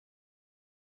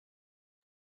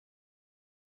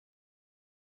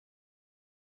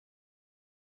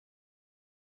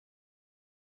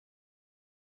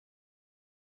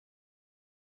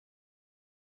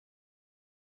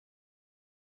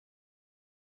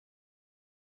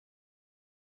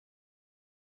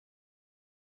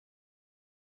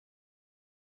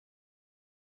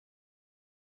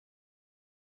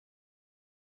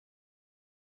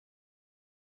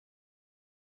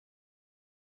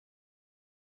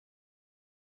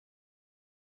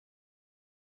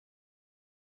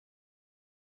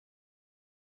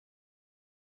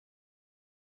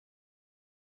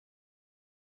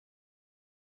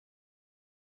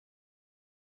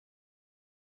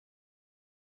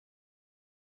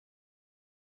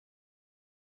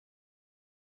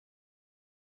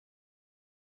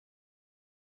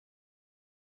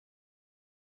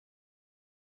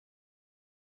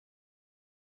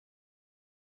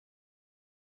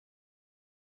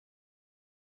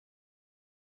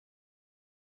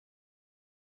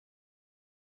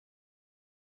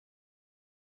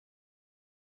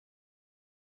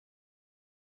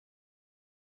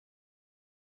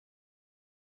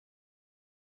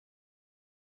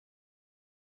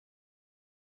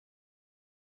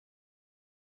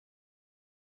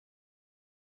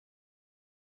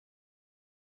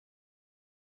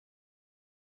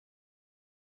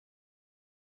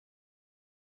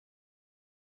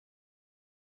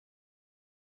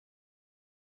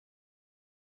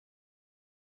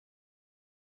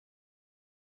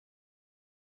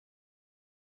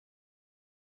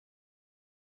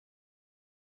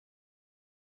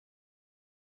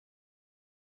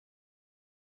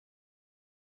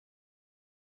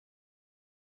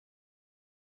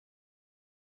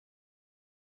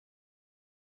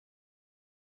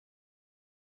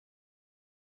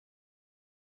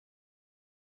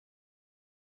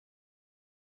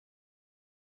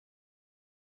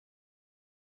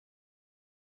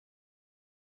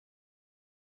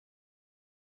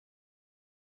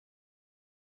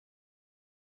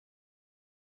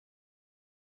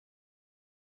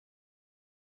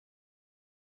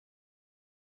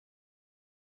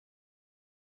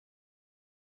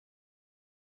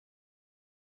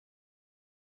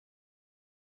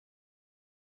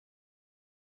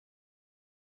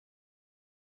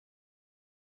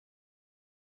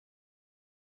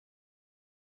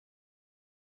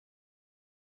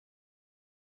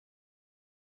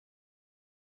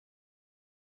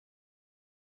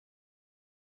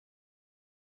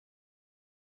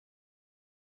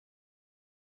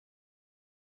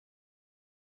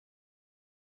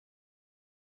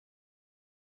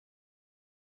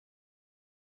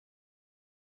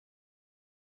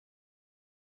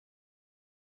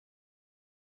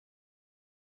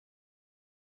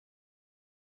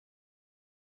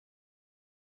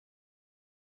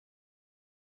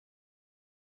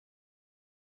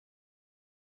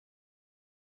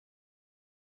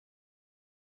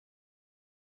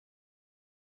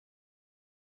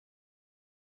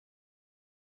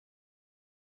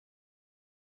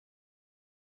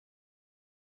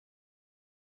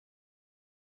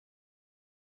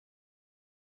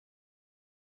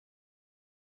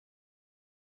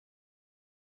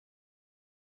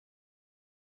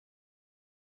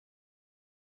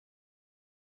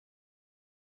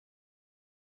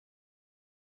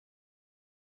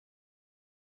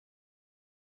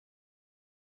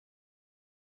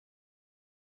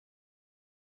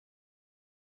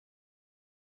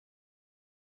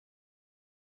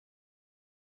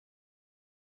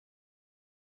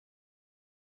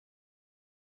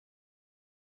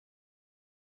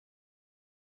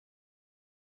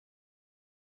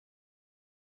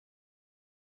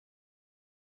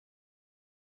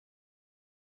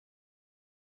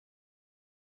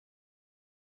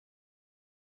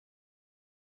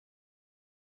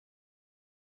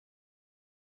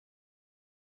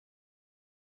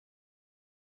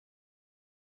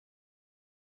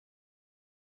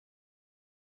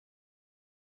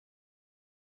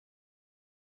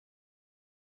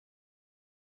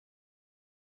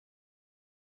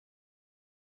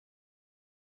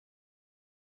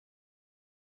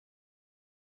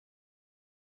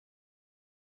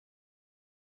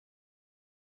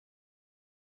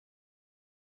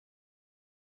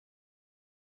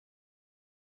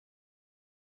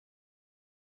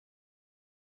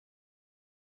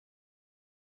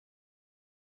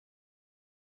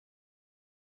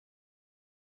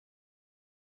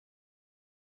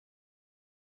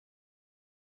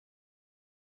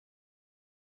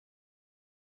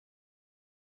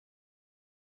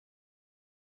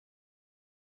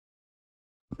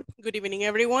Good evening,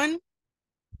 everyone.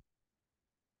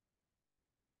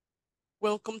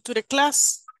 Welcome to the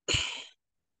class.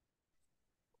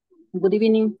 Good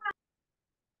evening.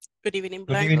 Good evening, Good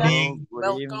Blanca. evening. Good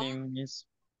Welcome. evening, Miss.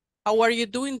 How are you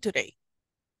doing today?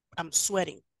 I'm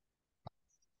sweating.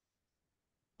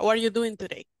 How are you doing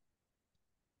today?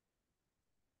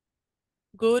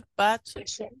 Good, bad,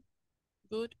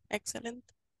 good, excellent,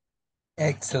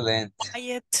 Excellent.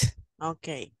 quiet.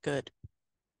 Okay, good.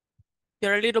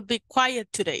 You're a little bit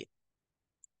quiet today.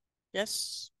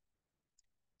 Yes.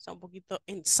 Está un poquito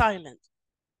in silent.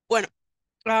 Bueno,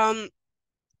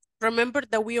 remember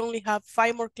that we only have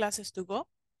 5 more classes to go,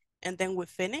 and then we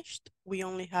finished. We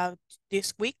only have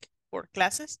this week 4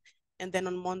 classes, and then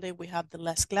on Monday we have the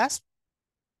last class.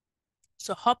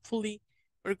 So hopefully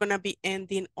we're gonna be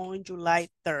ending on July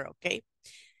 3rd, okay?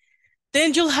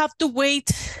 Then you'll have to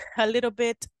wait a little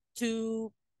bit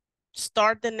to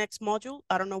start the next module.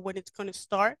 I don't know when it's gonna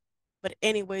start, but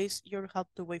anyways, you'll have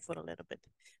to wait for a little bit.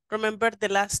 Remember the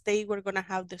last day we're gonna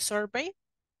have the survey,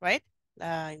 right?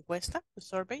 La encuesta, the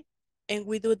survey. And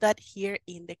we do that here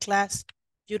in the class.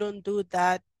 You don't do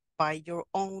that by your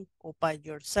own or by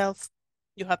yourself.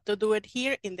 You have to do it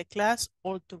here in the class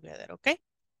all together, okay?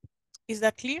 Is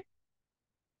that clear?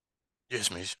 Yes,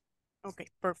 miss. Okay,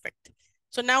 perfect.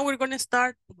 So now we're gonna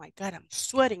start. Oh my God, I'm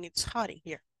sweating. It's hot in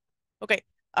here. Okay,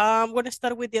 I'm gonna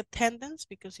start with the attendance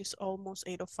because it's almost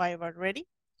 8:05 already.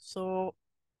 So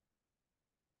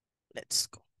let's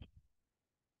go.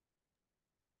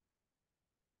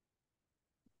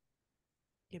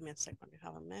 Give me a second. I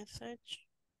have a message.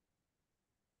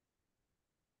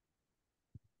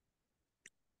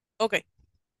 Okay.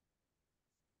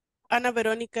 Ana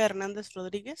Verónica Hernández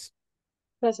Rodríguez.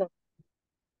 Present.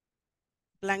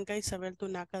 Blanca Isabel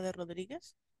Tunaca de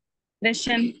Rodríguez.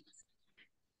 Present.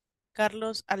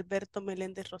 Carlos Alberto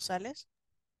Meléndez Rosales.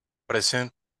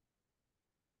 Present.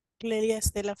 Clelia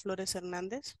Estela Flores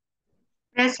Hernández.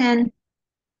 Present.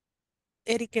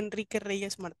 Eric Enrique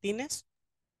Reyes Martínez.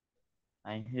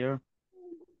 I'm here.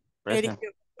 Eric, Present.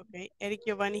 okay. Eric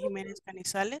Giovanni Jiménez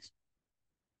Canizales.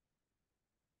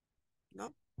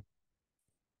 ¿No?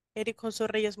 Eric José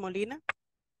Reyes Molina.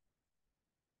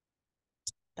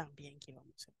 También que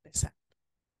vamos a empezar.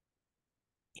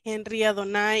 Henry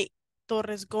Adonai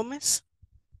Torres Gómez.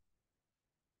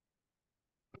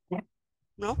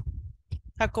 ¿No?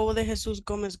 Jacobo de Jesús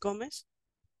Gómez Gómez.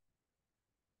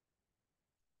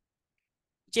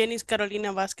 Jenis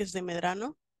Carolina Vázquez de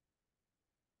Medrano.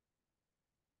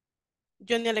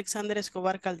 Johnny Alexander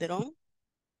Escobar Calderón.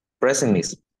 Present,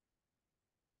 Miss.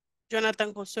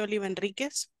 Jonathan José Oliva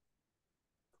Enríquez.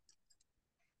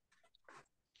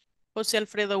 José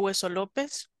Alfredo Hueso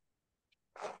López.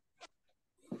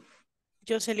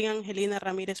 Jocelyn Angelina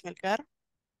Ramírez Melgar.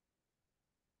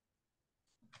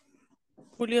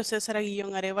 Julio César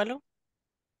Aguillón Arévalo.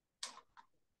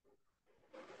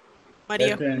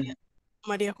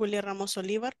 María Julia Ramos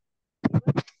Olivar.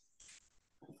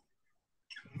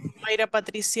 Mayra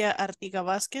Patricia Artiga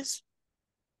Vázquez.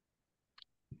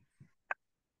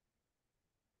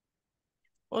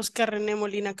 Oscar René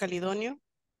Molina Calidonio.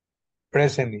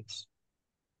 Present, miss.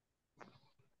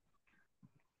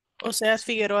 Oseas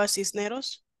Figueroa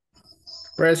Cisneros.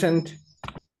 Present.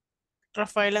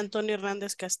 Rafael Antonio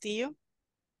Hernández Castillo.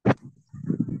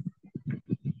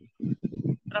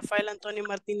 Rafael Antonio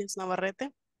Martínez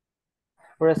Navarrete.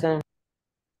 Present.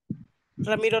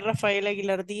 Ramiro Rafael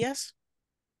Aguilar Díaz.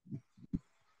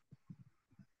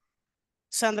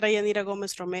 Sandra Yanira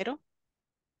Gómez Romero.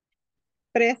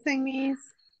 Present, Miss.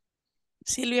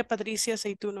 Silvia Patricia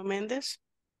Aceituno Méndez.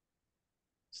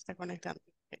 Se está conectando.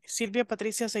 Silvia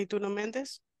Patricia Aceituno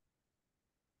Méndez.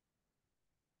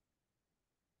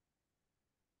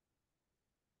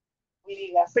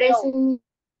 Present.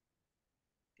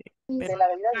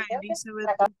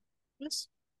 Elizabeth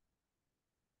López.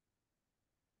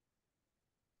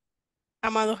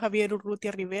 Amado Javier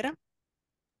Urrutia Rivera.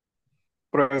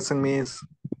 Present, miss.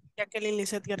 Jacqueline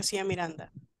Lizeth García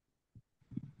Miranda.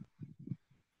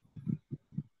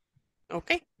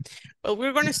 Okay. Well,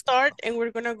 we're going to start and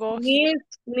we're going to go here.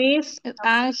 Miss,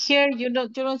 I'm here. You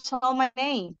don't tell my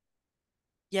name.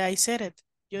 Yeah, I said it.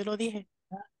 Yo lo dije.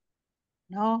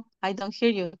 No, I don't hear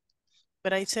you.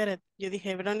 But I said it. Yo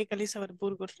dije Verónica Elizabeth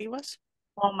Burgos Rivas.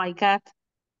 Oh my God.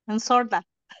 I'm sorda.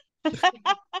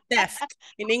 Deft.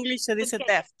 In English se dice Okay.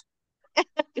 deft.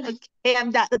 Okay,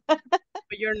 I'm done.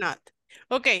 But you're not.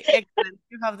 Okay, excellent.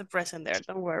 You have the present there.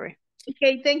 Don't worry.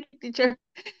 Okay, thank you, teacher.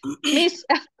 Miss,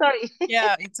 sorry.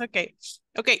 Yeah, it's okay.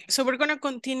 Okay, so we're going to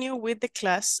continue with the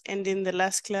class. And in the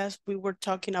last class, we were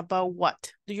talking about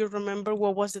what? Do you remember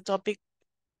what was the topic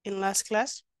in last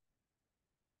class?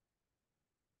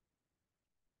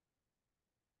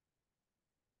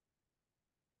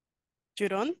 You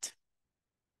don't?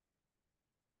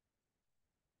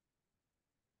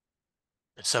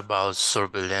 It's about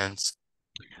surveillance.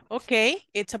 Okay,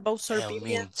 it's about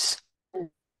surveillance. Means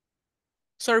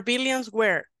Surveillance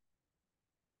where?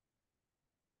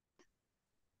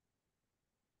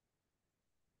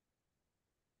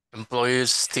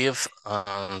 employees, thief,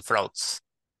 and frauds.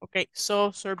 Okay, so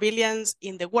surveillance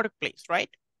in the workplace, right?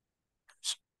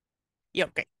 Yeah,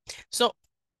 okay. So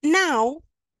now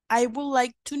I would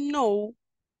like to know,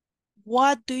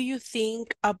 what do you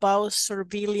think about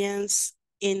surveillance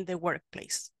in the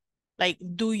workplace? Like,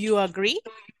 do you agree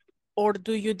or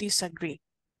do you disagree?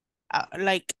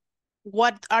 Like,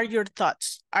 what are your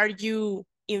thoughts? Are you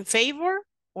in favor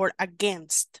or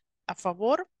against? A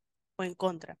favor o en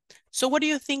contra? So what do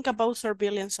you think about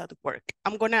surveillance at work?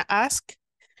 I'm gonna ask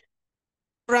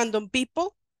random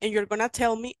people and you're gonna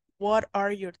tell me what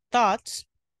are your thoughts,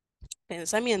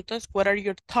 pensamientos, what are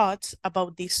your thoughts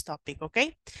about this topic,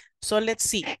 okay? So let's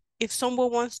see. If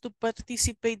someone wants to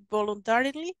participate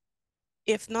voluntarily,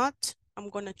 if not, I'm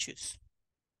gonna choose.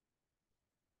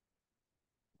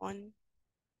 1,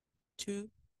 2,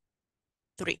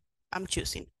 3. I'm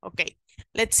choosing. Okay.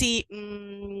 Let's see.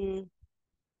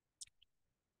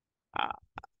 Uh,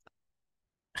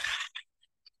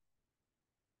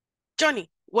 Johnny,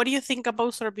 what do you think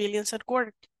about surveillance at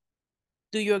work?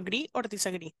 Do you agree or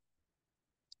disagree?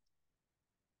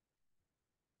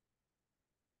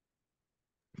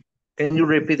 Can you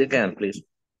repeat again, please?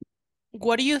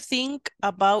 What do you think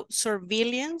about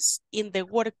surveillance in the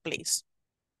workplace?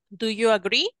 Do you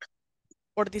agree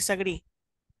or disagree?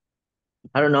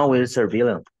 I don't know with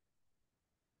surveillance.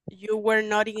 You were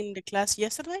not in the class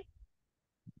yesterday?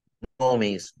 No,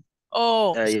 miss.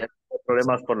 Oh, Ya,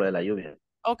 problemas por lo de la lluvia.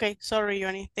 okay. Sorry,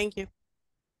 Johnny. Thank you.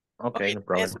 Okay, no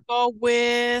Let's problem. go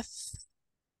with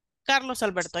Carlos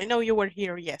Alberto. I know you were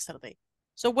here yesterday.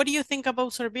 So what do you think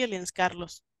about surveillance,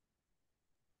 Carlos?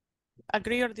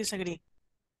 Agree or disagree?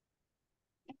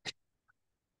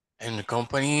 in the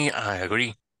company, I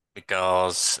agree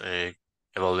because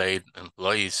evaluate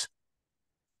employees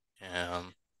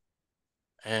and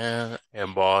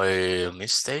avoid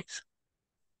mistakes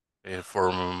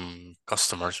from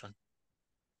customers.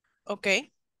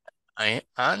 Okay. And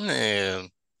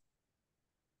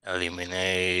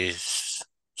eliminate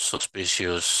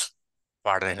suspicious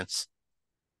patterns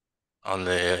on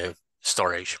the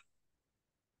storage.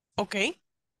 Okay.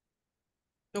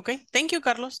 Okay. Thank you,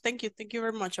 Carlos. Thank you. Thank you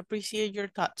very much. Appreciate your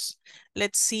thoughts.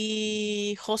 Let's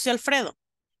see, Jose Alfredo.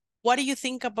 What do you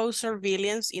think about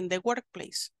surveillance in the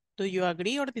workplace? Do you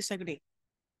agree or disagree?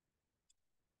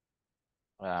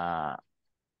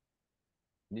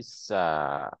 This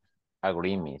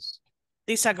agree, miss.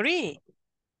 Disagree.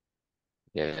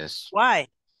 Yes. Why?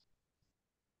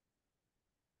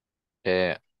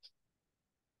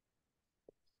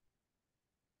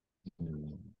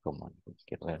 ¿Cómo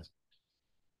quiero ver?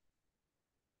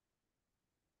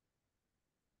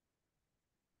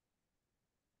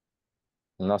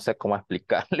 No sé cómo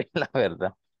explicarle, la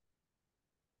verdad.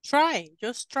 Try,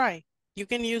 just try. You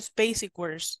can use basic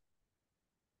words.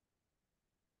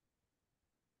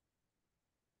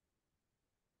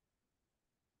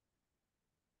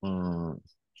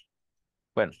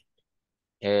 Bueno,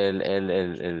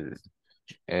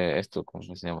 esto,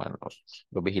 ¿cómo se llama?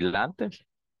 Los vigilantes.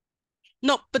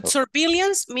 No, but Oh.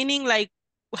 surveillance meaning like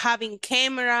having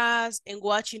cameras and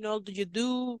watching all you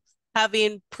do,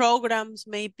 having programs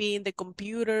maybe in the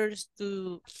computers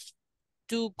to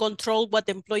control what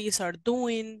the employees are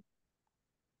doing.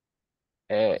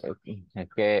 Es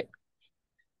que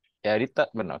ahorita,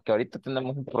 bueno, que ahorita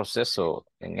tenemos un proceso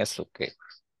en eso que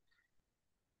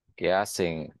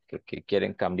hacen, que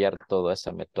quieren cambiar toda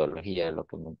esa metodología, lo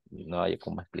que no hay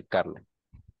cómo explicarle.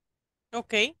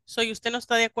 Ok, so ¿y usted no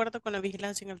está de acuerdo con la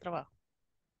vigilancia en el trabajo?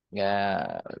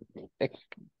 Ya, es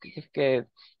que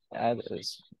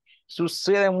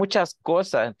suceden muchas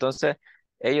cosas, entonces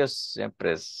ellos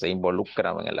siempre se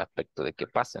involucran en el aspecto de que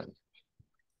pasen.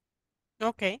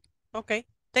 Ok, ok.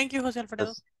 Thank you, José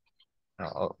Alfredo. Entonces,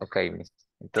 ok, Thank you.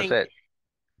 entonces,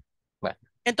 bueno.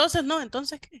 Entonces, no,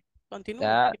 entonces, ¿qué? Continúe.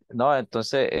 No,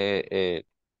 entonces, en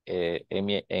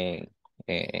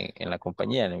la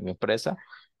compañía, en mi empresa,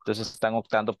 entonces están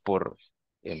optando por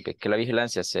que la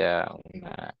vigilancia sea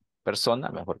una persona,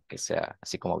 mejor que sea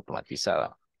así como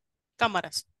automatizada.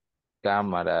 Cámaras.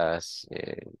 Cámaras,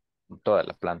 toda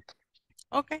la planta.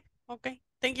 Ok, ok.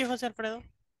 Thank you, José Alfredo.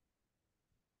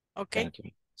 Okay. Thank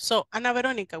you. So, Ana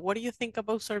Veronica, what do you think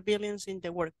about surveillance in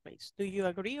the workplace? Do you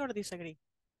agree or disagree?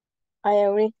 I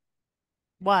agree.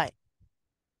 Why?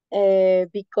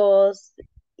 Because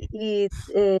it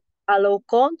allow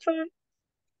control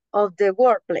of the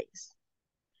workplace.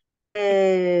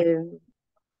 in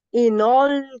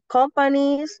all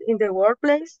companies in the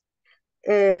workplace,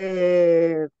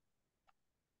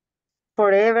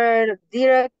 forever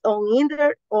direct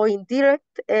or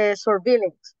indirect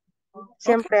surveillance.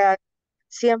 Okay.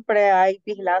 Siempre hay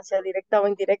vigilancia directa o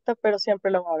indirecta, pero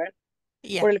siempre lo va a haber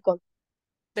Yeah, por el control.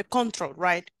 the control,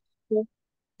 right? Sí.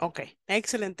 Okay,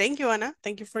 excellent. Thank you, Ana.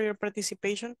 Thank you for your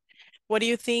participation. What do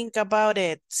you think about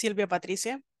it, Silvia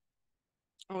Patricia?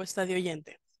 ¿O está de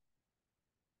oyente?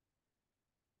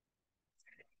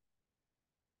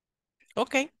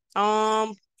 Okay.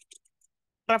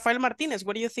 Rafael Martinez,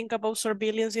 what do you think about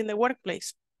surveillance in the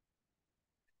workplace?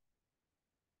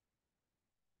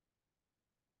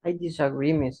 I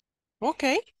disagree, miss,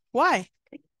 Okay, why?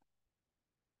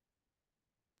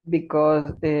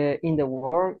 because in the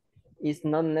work it's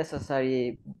not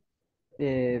necessary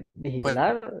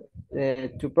vigilar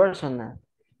to personal,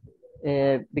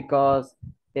 because,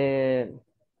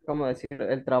 ¿cómo decirlo?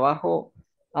 El trabajo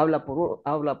habla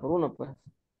por uno, pues.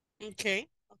 Okay,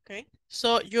 okay.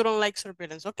 So you don't like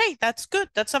surveillance. Okay, that's good.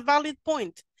 That's a valid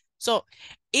point. So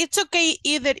it's okay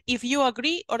either if you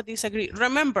agree or disagree.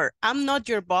 Remember, I'm not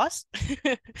your boss.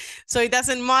 So it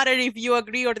doesn't matter if you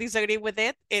agree or disagree with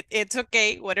it. It's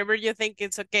okay. Whatever you think,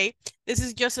 it's okay. This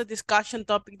is just a discussion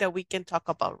topic that we can talk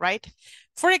about, right?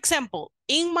 For example,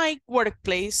 in my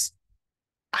workplace,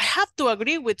 I have to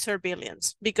agree with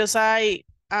surveillance because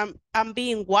I'm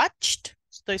being watched.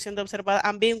 Estoy siendo observada.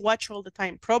 I'm being watched all the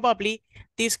time. Probably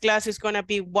this class is going to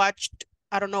be watched,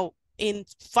 I don't know, in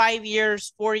 5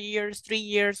 years, 4 years, 3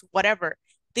 years, whatever.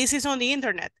 This is on the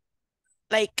internet.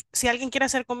 Like, si alguien quiere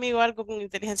hacer conmigo algo con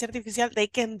inteligencia artificial, they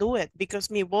can do it because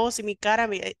mi voz y mi cara,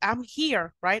 I'm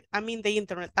here, right? I'm in the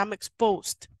internet. I'm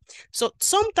exposed. So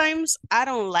sometimes I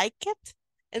don't like it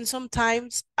and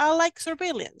sometimes I like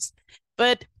surveillance.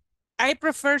 But I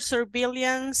prefer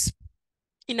surveillance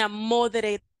in a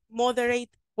moderate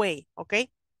way, okay?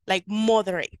 Like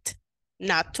moderate,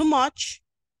 not too much,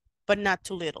 but not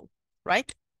too little, right?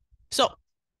 So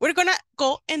we're gonna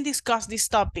go and discuss this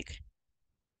topic.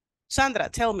 Sandra,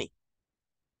 tell me.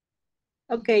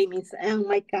 Okay, Miss, in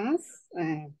my case,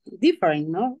 different,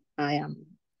 no? I have,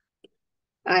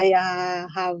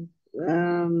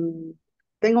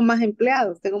 tengo más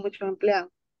empleados, tengo muchos empleados.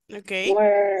 Okay.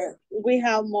 Where we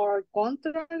have more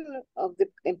control of the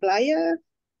employer,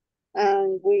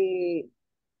 and we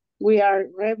are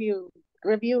review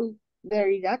their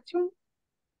reaction.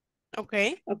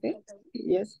 Okay. Okay,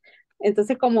 yes.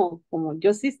 Entonces, como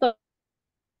yo sí estoy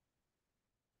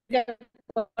de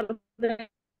acuerdo en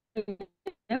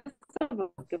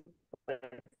eso, porque pues,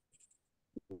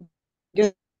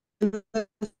 yo estoy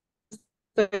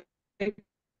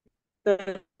todo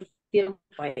el tiempo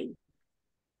ahí.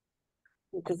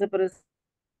 Entonces, por eso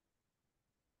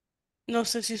No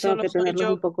sé si tengo solo que soy tenerlos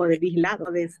yo. un poco de vigilado,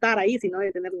 de estar ahí, sino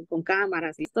de tenerlos con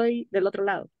cámaras. Y estoy del otro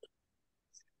lado.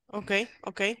 Okay,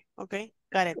 okay, okay.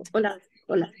 Got it. Hola,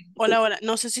 hola. Hola, hola.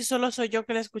 No sé si solo soy yo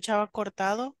que le escuchaba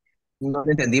cortado. No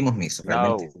lo entendimos, Miss,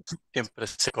 realmente. No, Siempre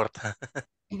se corta.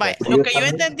 Vaya, Sí, lo yo que yo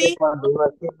también entendí. cuando iba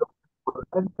haciendo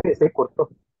importante se cortó.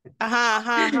 Ajá,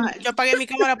 ajá, ajá. Yo apagué mi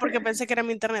cámara porque pensé que era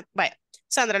mi internet. Vaya,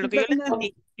 Sandra, lo que yo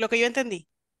entendí,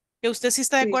 que usted sí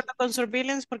está de Sí, acuerdo con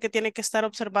surveillance porque tiene que estar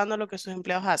observando lo que sus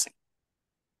empleados hacen.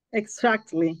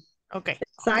 exactly. Okay, okay.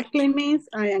 Exactly means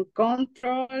I am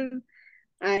control,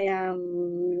 I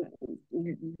am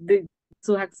de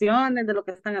sus acciones, de lo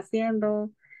que están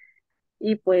haciendo.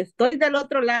 Y pues estoy del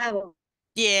otro lado.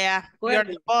 Yeah, you're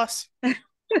the boss.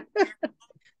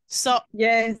 So,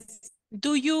 Yes,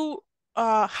 do you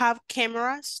have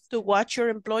cameras to watch your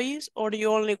employees or do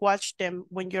you only watch them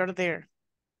when you're there?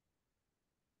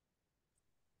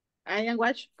 I am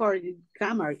watch for the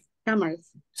cameras.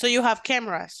 So you have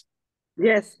cameras.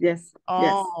 Yes, yes, yes.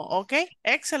 Oh, okay.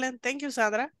 Excellent. Thank you,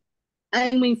 Sandra.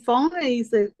 And my phone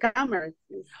is a camera.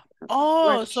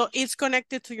 Oh, Watch. so it's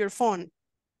connected to your phone.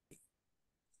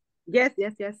 Yes,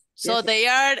 yes, yes. So yes, they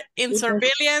are in yes.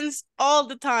 surveillance all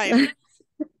the time.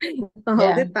 All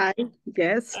Yeah. the time,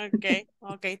 yes. Okay,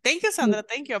 okay. Thank you, Sandra.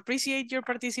 Thank you. Appreciate your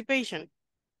participation.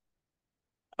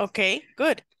 Okay,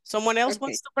 good. Someone else Okay.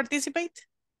 wants to participate?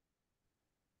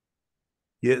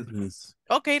 Yes, Miss.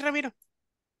 Okay, Ramiro.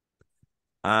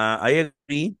 I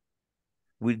agree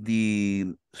with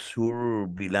the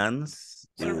Surveillance?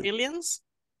 surveillance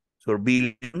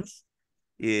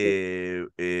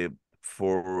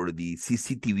for the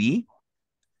CCTV.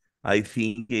 I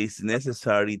think it's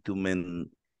necessary to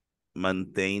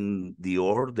maintain the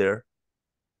order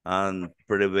and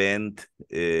prevent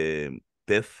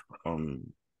theft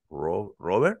on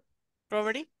robbery.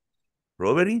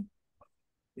 Robert?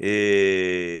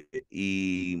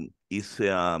 Y is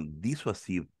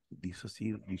disuasivo.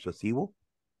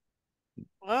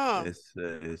 Oh, Es,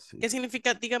 ¿qué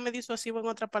significa? Dígame disuasivo en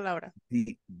otra palabra.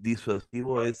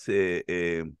 disuasivo es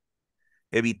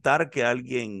evitar que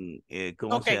alguien,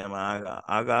 ¿cómo se Okay. llama?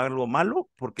 Haga algo malo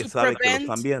porque To sabe que lo prevent,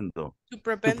 están viendo. to To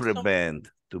prevent,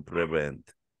 to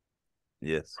prevent.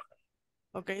 Yes.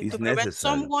 okay, It's to prevent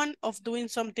necessary. someone of doing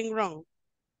something wrong.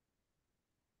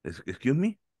 Excuse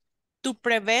me? To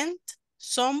prevent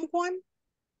someone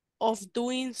of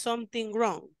doing something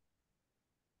wrong.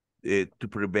 To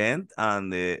prevent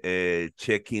and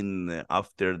checking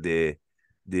after the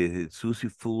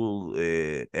successful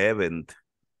event.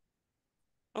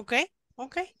 Okay,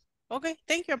 okay, okay.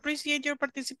 Thank you. Appreciate your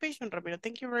participation, Ramiro.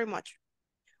 Thank you very much.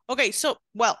 Okay, so,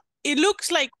 well, it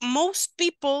looks like most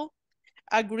people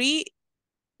agree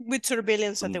with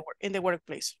surveillance at the work in the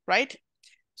workplace, right?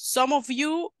 Some of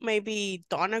you maybe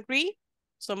don't agree.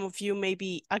 Some of you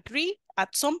maybe agree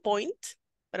at some point,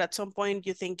 but at some point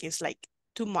you think it's like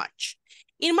too much.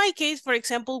 In my case, for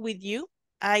example, with you,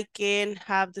 I can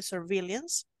have the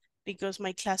surveillance because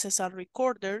my classes are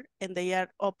recorded and they are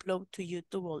uploaded to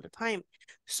YouTube all the time.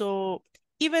 So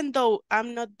even though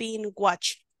I'm not being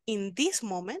watched in this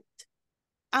moment,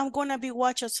 I'm gonna be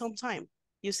watched at some time,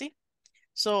 you see?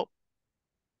 So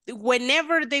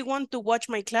whenever they want to watch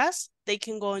my class, they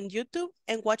can go on YouTube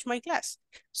and watch my class.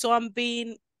 So I'm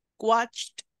being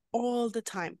watched all the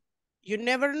time. You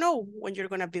never know when you're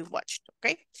gonna be watched,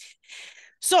 okay?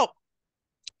 So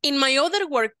in my other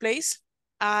workplace,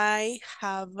 I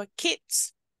have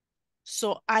kids.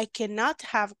 So I cannot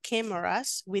have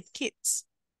cameras with kids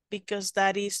because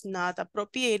that is not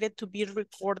appropriated to be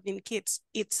recording kids.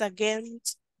 It's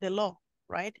against the law,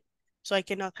 right? So I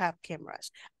cannot have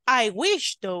cameras. I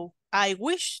wish though, I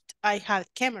wished I had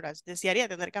cameras. Desearía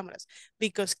tener cámaras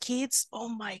because kids, oh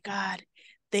my God,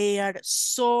 they are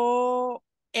so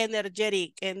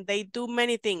energetic and they do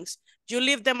many things. You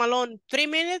leave them alone 3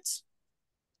 minutes,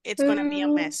 it's gonna be a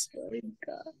mess. Oh my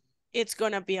God. It's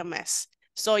gonna be a mess.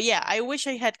 So yeah, I wish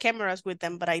I had cameras with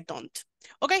them, but I don't.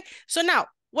 Okay, so now,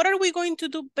 what are we going to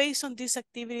do based on this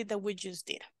activity that we just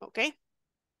did, okay?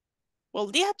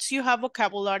 Well, yes, you have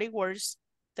vocabulary words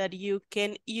that you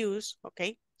can use,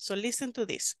 okay? So listen to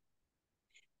this.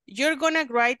 You're gonna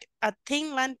write a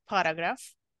 10-line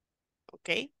paragraph,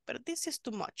 okay? But this is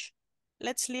too much.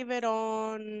 Let's leave it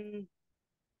on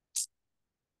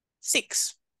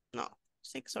 6. No,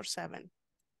 6 or 7.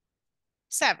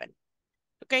 7.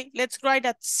 Okay, let's write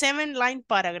a 7-line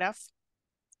paragraph.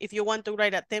 If you want to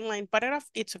write a 10-line paragraph,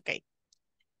 it's okay.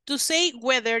 To say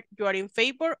whether you are in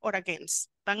favor or against.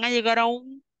 Van a llegar a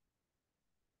un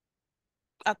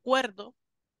acuerdo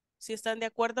si están de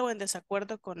acuerdo o en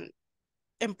desacuerdo con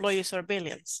employee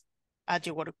surveillance at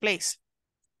your workplace.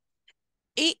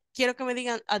 Y quiero que me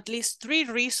digan at least 3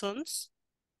 reasons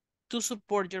to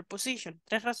support your position.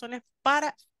 3 razones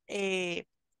para,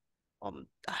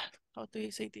 how do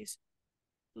you say this?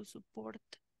 To support.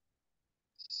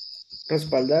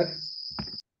 Respaldar.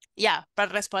 Yeah,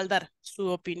 para respaldar su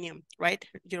opinión, right?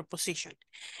 Your position.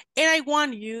 And I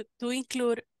want you to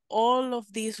include all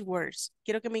of these words.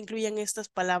 Quiero que me incluyan estas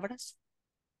palabras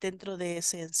dentro de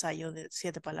ese ensayo de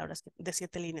 7 palabras, de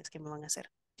 7 líneas que me van a hacer.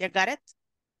 You got it?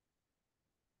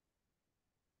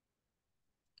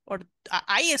 Or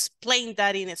I explained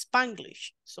that in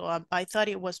Spanglish, so I thought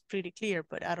it was pretty clear,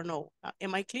 but I don't know.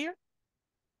 Am I clear?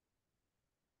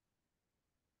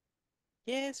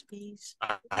 Yes, please.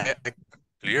 I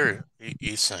clear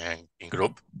is in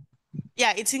group.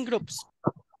 Yeah, it's in groups.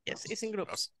 Yes, it's in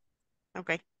groups.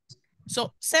 Okay.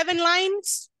 So 7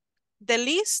 lines, the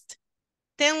list,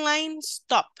 10 lines,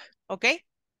 top. Okay.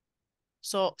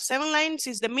 So 7 lines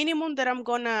is the minimum that I'm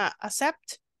gonna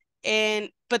accept.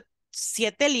 But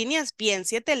 7 líneas, bien,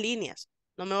 7 líneas.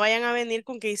 No me vayan a venir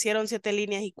con que hicieron 7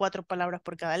 líneas y 4 palabras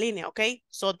por cada línea, okay?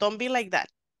 So don't be like that.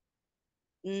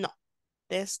 No,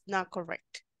 that's not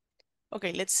correct.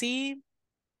 Okay, let's see.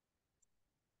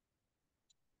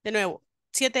 De nuevo,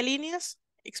 7 líneas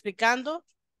explicando.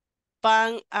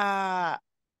 Van a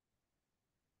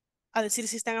decir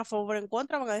si están a favor o en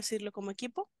contra, van a decirlo como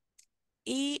equipo.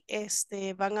 Y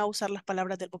van a usar las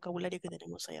palabras del vocabulario que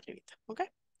tenemos ahí arribita, okay?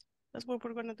 That's what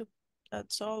we're gonna do.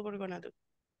 That's all we're gonna do.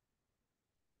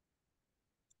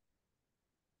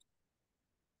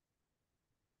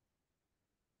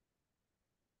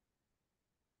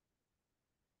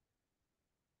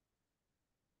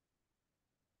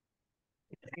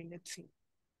 Okay, let's see.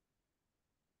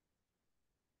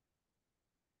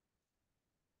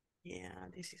 Yeah,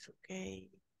 this is okay.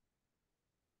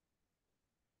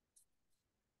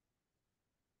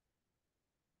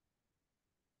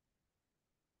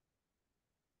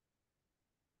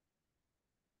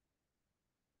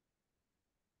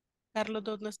 Carlos,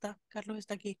 ¿dónde está? Carlos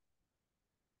está aquí.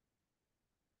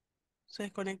 Se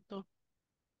desconectó.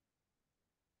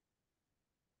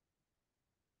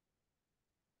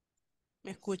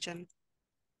 ¿Me escuchan?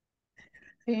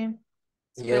 Sí.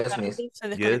 Yes, miss. Se Yes,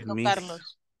 desconectó miss.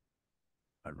 Carlos.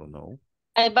 I don't know.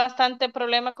 Hay bastante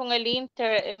problema con el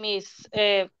Inter,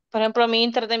 por ejemplo, mi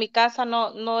Inter de mi casa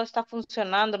no está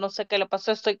funcionando, no sé qué le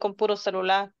pasó, estoy con puro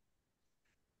celular.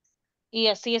 Y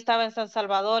así estaba en San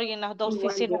Salvador y en las dos Igual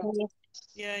oficinas. yo.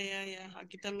 Ya.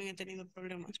 Aquí también he tenido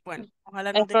problemas. Bueno,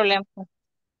 ojalá Hay no tenga. problema.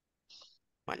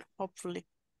 Bueno, hopefully.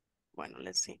 Bueno,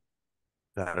 let's see.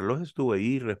 Carlos estuvo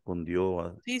ahí y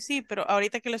respondió. Sí, pero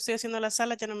ahorita que lo estoy haciendo a la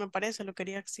sala ya no me aparece. Lo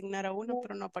quería asignar a uno,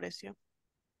 pero no apareció.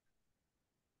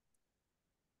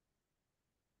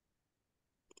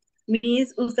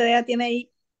 Miss, ¿usted ya tiene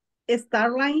ahí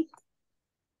Starline?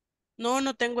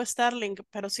 No tengo Starlink,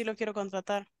 pero sí lo quiero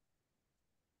contratar.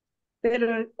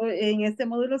 Pero en este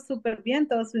módulo súper bien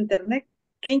todo su internet.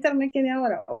 ¿Qué internet tiene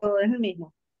ahora? ¿O es el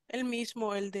mismo? El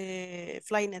mismo, el de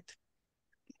Flynet.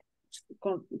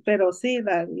 Pero sí,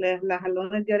 las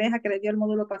jalones de oreja que le dio el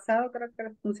módulo pasado creo que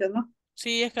funcionó.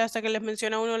 Sí, es que hasta que les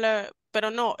menciona uno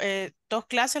Pero no, 2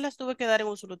 clases las tuve que dar en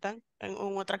un sultán, en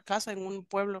otra casa, en un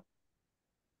pueblo.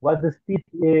 What the speed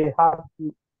have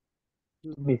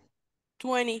miss?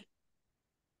 20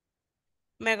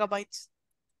 megabytes.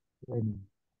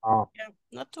 Uh, Yeah,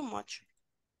 not too much.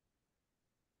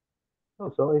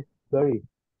 so it's very,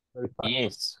 very fast.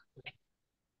 Yes.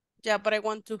 Yeah, but I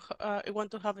want to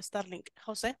have a Starlink.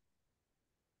 José,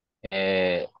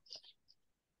 Eh,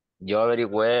 yo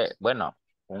averigüé, bueno,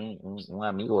 un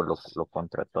amigo lo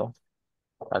contrató.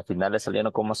 Al final le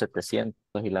salieron como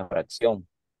 700 y la fracción,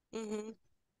 ujú,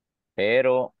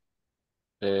 pero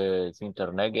su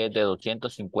internet es de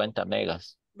 250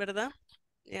 megas. ¿verdad?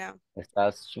 Yeah,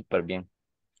 Está súper bien.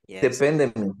 yes.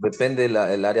 Depende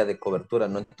el área de cobertura.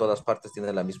 No en todas partes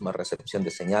tiene la misma recepción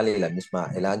de señal y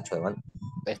el ancho de banda.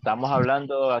 Estamos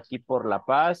hablando aquí por La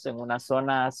Paz, en una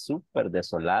zona súper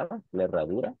desolada, la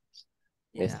herradura.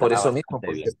 Yeah. Está Por eso mismo, bastante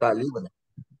porque bien. está libre.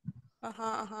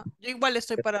 Ajá. Yo igual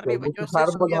estoy para Hay arriba, yo muchos estoy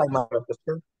árboles, hay subiendo. más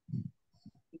recepción.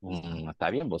 Está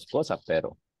bien boscosa,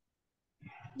 pero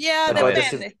Yeah, Pero hay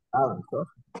depende, descentralizados, ¿no?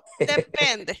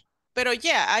 depende. Pero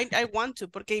yeah, I want to,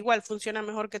 porque igual funciona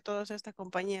mejor que todas estas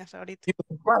compañías ahorita.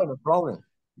 No problem.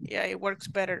 Yeah, it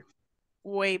works better,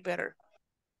 way better.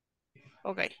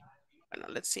 Okay, bueno,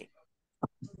 let's see.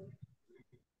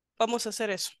 Vamos a hacer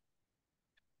eso.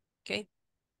 Okay.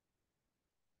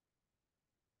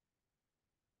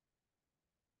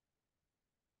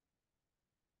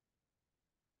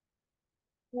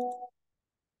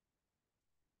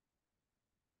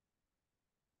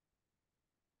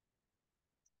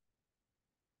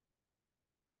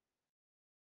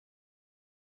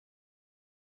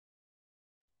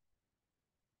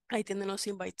 Ahí tienen los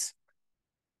invites.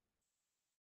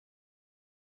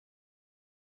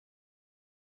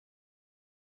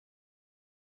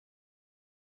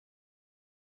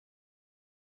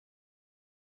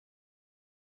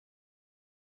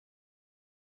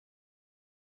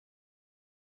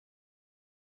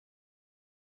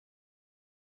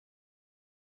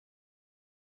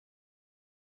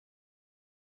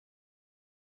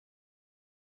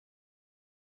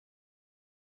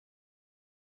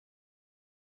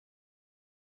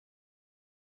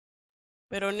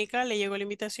 Verónica, ¿le llegó la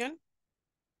invitación?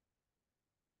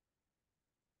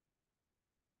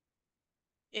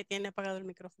 Tiene apagado el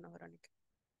micrófono, Verónica.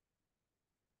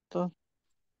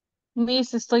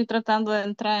 Miss, estoy tratando de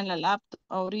entrar en la laptop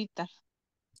ahorita.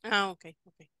 Ok.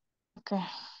 Ok.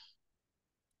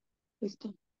 Listo.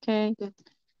 Ok.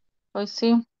 Pues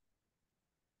sí.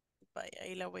 Vaya,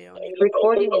 ahí la voy a unir.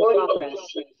 Recording in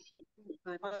progress.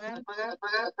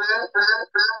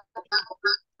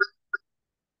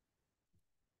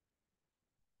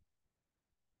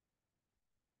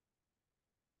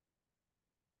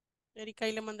 Erika,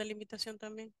 ahí le mandé la invitación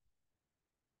también.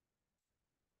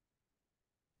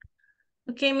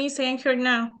 Okay, Miss, I am here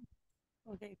now.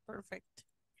 Ok, perfect.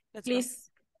 Let's go.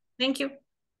 Please. Thank you.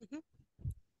 Ujú.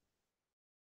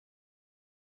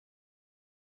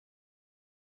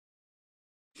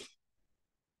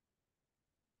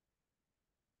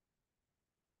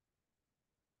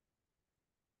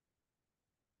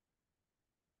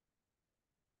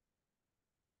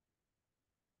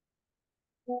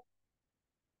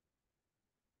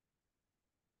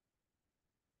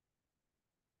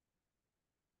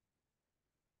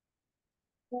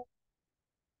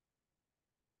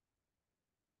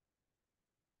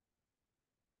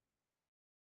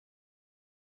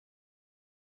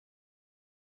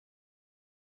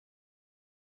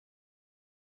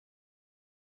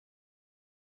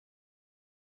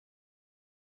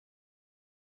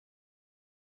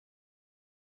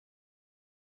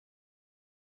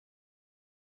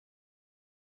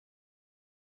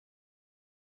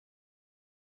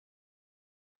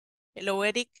 Hello,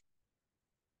 Eric.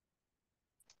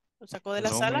 ¿Lo sacó de la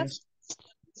Hello, sala? miss.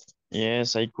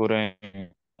 Yes, I couldn't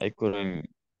in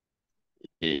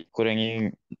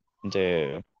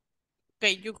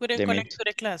Okay, you couldn't the connect meet. to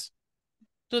the class,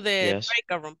 to the Yes.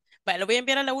 breakout room. Vale, lo voy a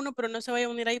enviar a la 1, pero no se vaya a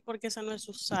unir ahí porque esa no es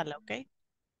su sala, ¿ok? En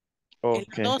la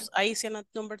Okay. 2, ahí sí en la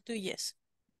number 2, yes.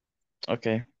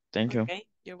 Okay. Thank you. Okay,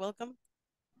 you're welcome.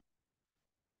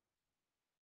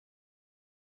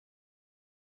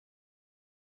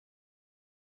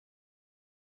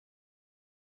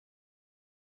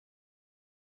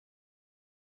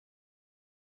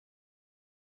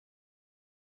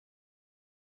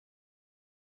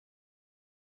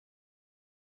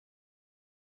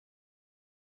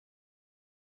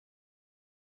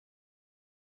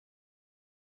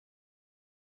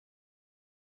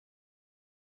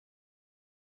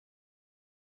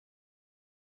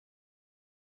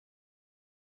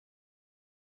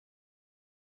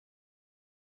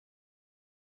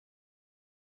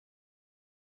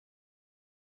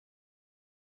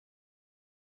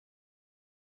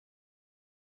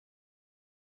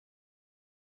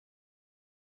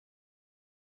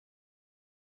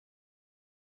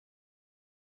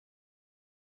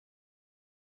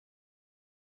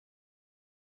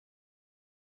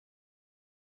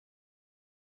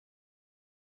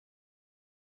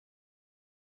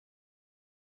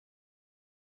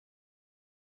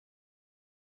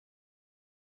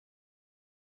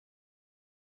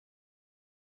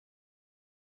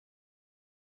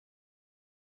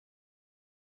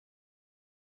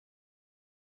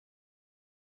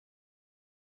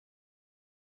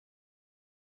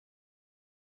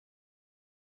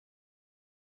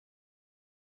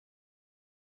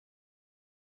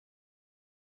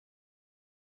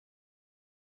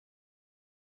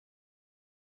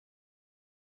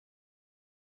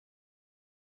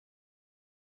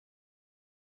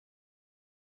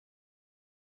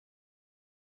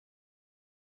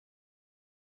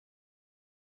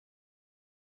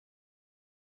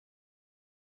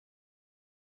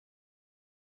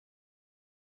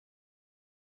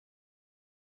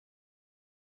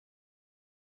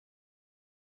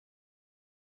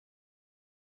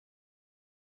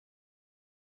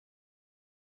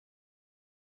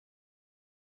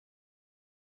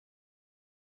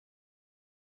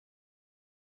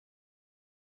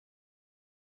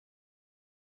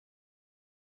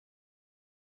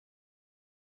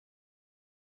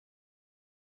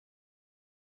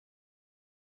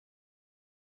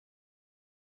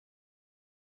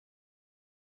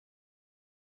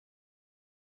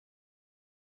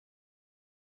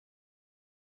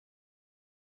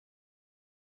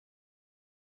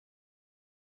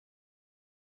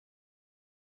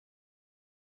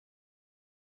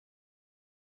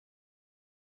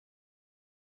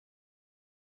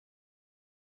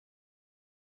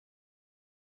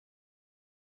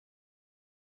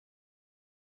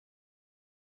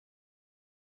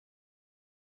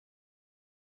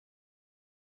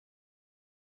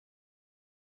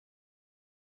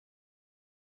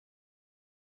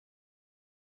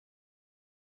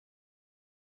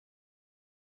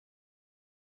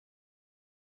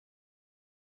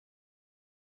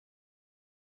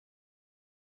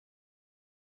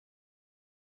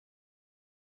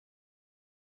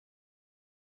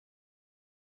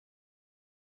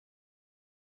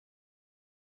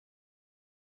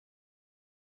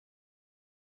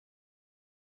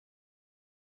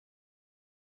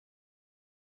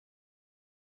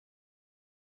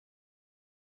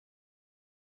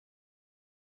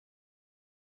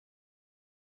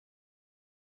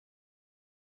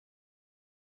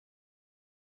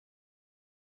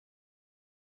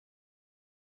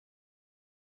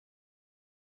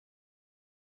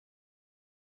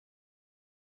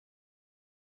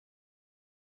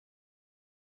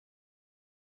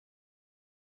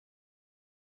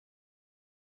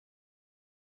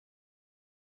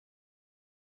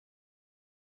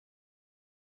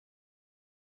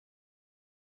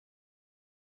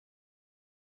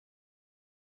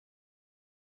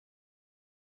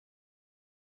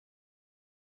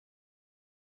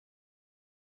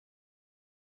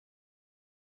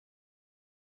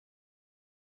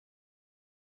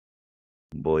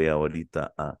 Voy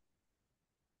ahorita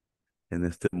en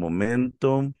este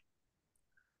momento,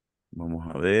 vamos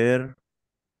a ver.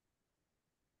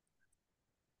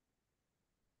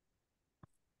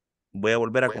 Voy a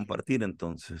volver a compartir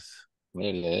entonces.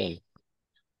 Dele.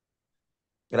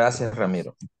 Gracias,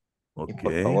 Ramiro. Y Ok,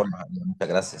 por favor, muchas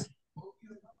gracias.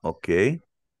 ok. Hoy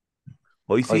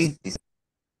Hoy sí. sí,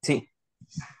 sí.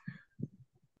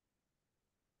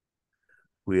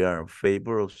 We are in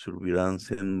favor of surveillance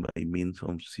by means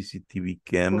of CCTV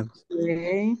cameras.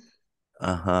 Okay.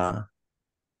 Ajá.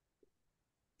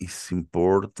 It's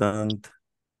important.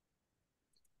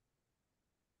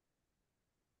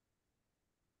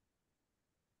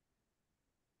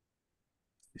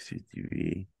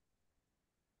 CCTV.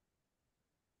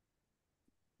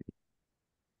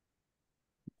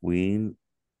 Win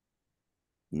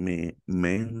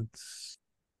means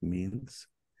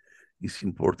it's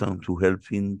important to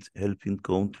helping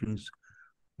countries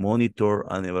monitor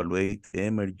and evaluate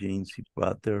emergency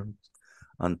patterns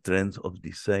and trends of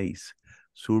disease.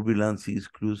 Surveillance is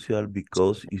crucial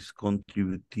because it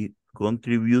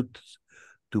contributes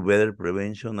to better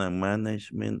prevention and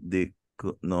management de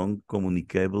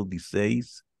non-communicable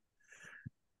disease.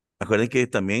 Acuérdense que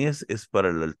también es para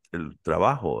el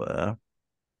trabajo, ¿verdad?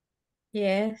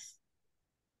 Yes.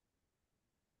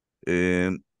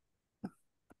 Eh,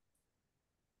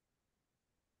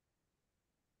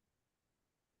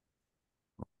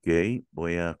 ok,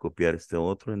 voy a copiar este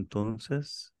otro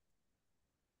entonces.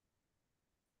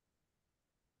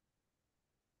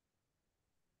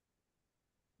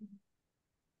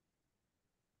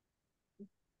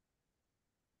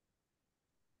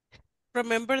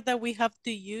 Remember that we have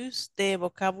to use the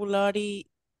vocabulary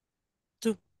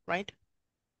too, right?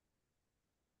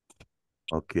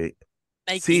 Ok.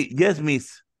 Like Sí, yes,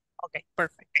 miss. okay,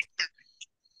 perfect.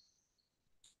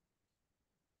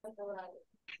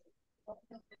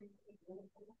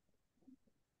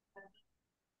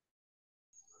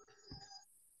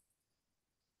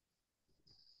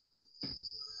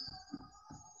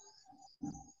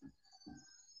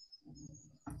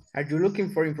 Are you looking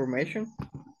for information?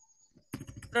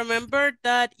 Remember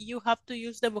that you have to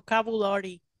use the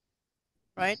vocabulary,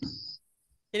 right?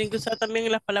 Tienen que usar también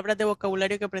las palabras de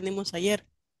vocabulario que aprendimos ayer.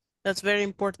 That's very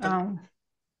important.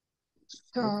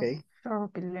 Okay.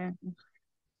 Turbulent,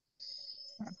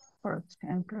 for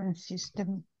example, in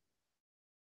system.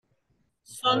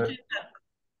 Something that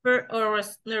hurt or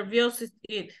nerviosis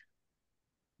it.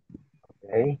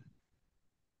 Ok.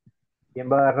 ¿Quién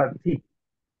va a agarrar? Sí.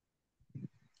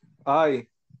 Ay,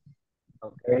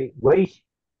 Ok. Wait.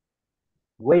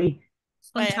 Wait.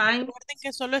 Vaya, Sometimes. recuerden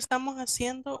que solo estamos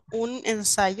haciendo un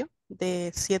ensayo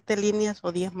de 7 líneas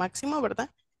o 10 máximo, ¿verdad?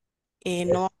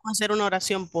 No vamos a hacer una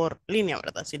oración por línea,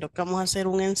 ¿verdad? Sino que vamos a hacer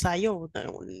un ensayo,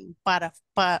 un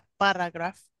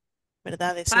parágrafo,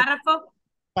 ¿verdad? De 7 Párrafo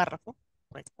párrafo,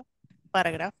 correcto.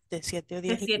 Parágrafo de 7 o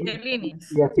de 10 7 líneas.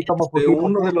 líneas. Y así como ¿de pusimos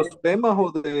uno de los temas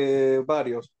o de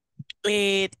varios?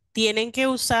 Tienen que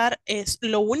usar,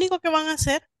 lo único que van a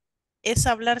hacer es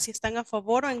hablar si están a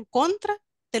favor o en contra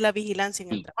de la vigilancia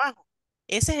en el trabajo.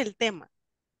 Ese es el tema.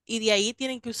 Y de ahí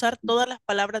tienen que usar todas las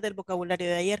palabras del vocabulario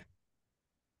de ayer.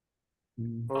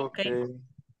 Ok. Y Esa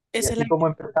es así la como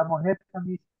empezamos esta,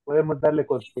 miss, podemos darle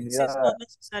This is continuidad not a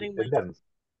necessary in my job entendernos.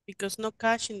 because no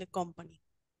cash in the company.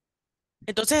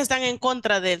 Entonces están en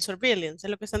contra del surveillance,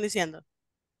 es lo que están diciendo.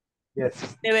 Yes.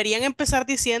 Deberían empezar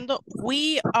diciendo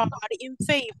we are in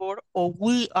favor o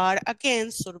we are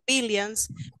against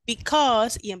surveillance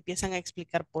because y empiezan a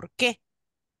explicar por qué.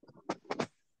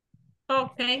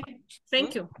 Okay,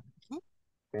 thank you.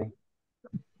 Okay.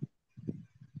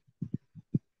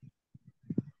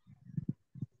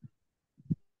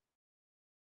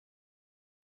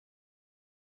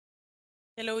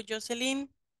 Hello, Jocelyn.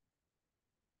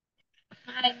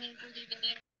 Hi, Miss, good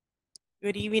evening.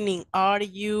 Good evening. Are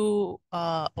you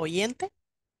oyente?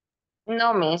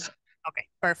 No, Miss. Okay,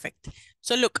 perfect.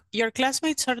 So look, your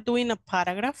classmates are doing a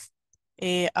paragraph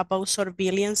about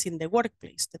surveillance in the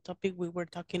workplace, the topic we were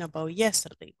talking about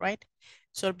yesterday, right?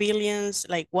 Surveillance,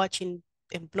 like watching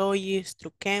employees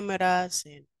through cameras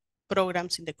and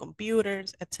programs in the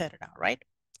computers, etc., right?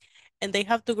 And they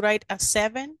have to write a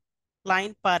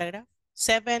 7-line paragraph,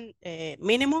 7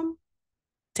 minimum,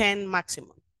 10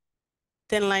 maximum,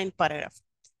 10-line paragraph.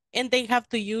 And they have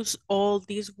to use all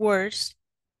these words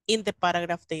in the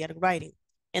paragraph they are writing.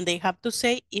 And they have to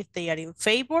say if they are in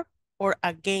favor or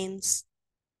against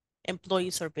employee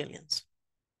surveillance.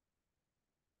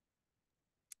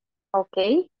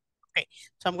 Okay. Okay,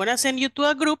 so I'm gonna send you to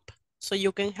a group so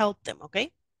you can help them,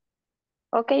 okay?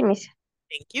 Okay, Miss.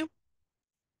 Thank you.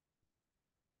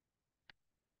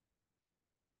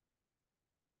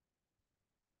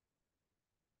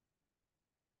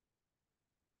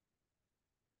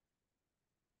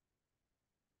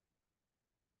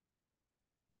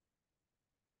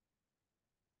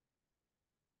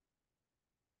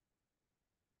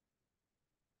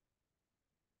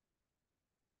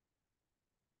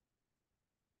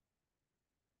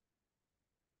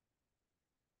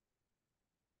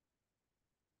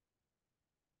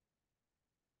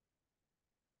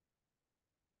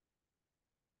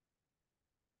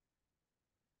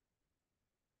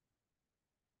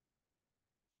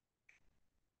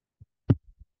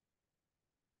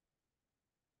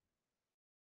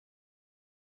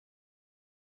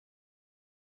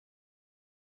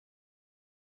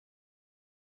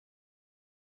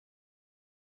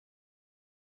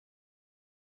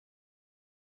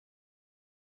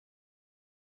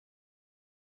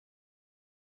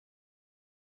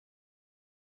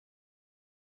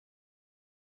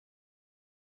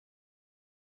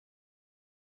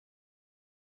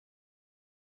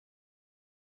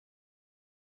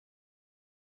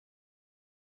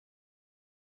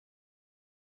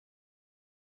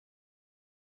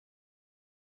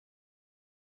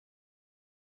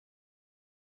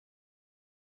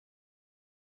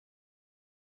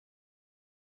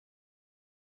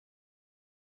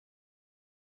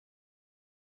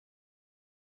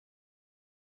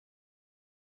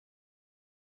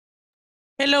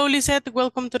 Hello, Lisette.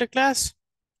 Welcome to the class.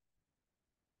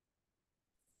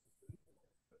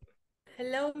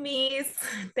 Hello, Miss.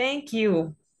 Thank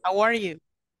you. How are you?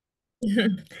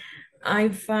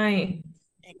 I'm fine.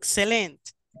 Excellent.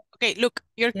 Okay, look,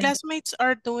 your Yeah. classmates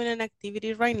are doing an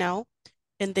activity right now,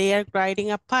 and they are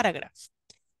writing a paragraph.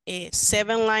 A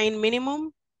 7-line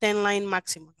minimum, 10-line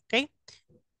maximum, okay?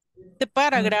 The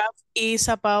paragraph is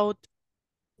about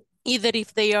either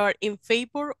if they are in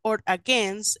favor or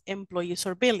against employee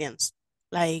surveillance,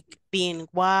 like being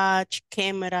watched,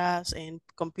 cameras, and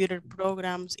computer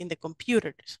programs in the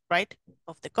computers, right,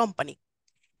 of the company.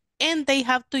 And they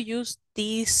have to use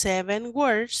these 7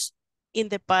 words in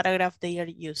the paragraph they are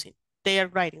using. They are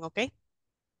writing, okay?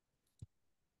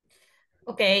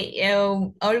 Okay.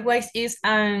 Always is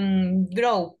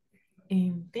grow.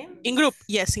 In them? In group,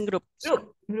 yes, in group.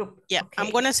 Group. Yeah, Okay.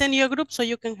 I'm gonna send you a group so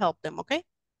you can help them, okay?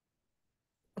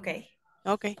 Okay.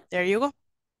 Okay, there you go.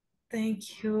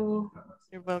 Thank you.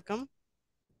 You're welcome.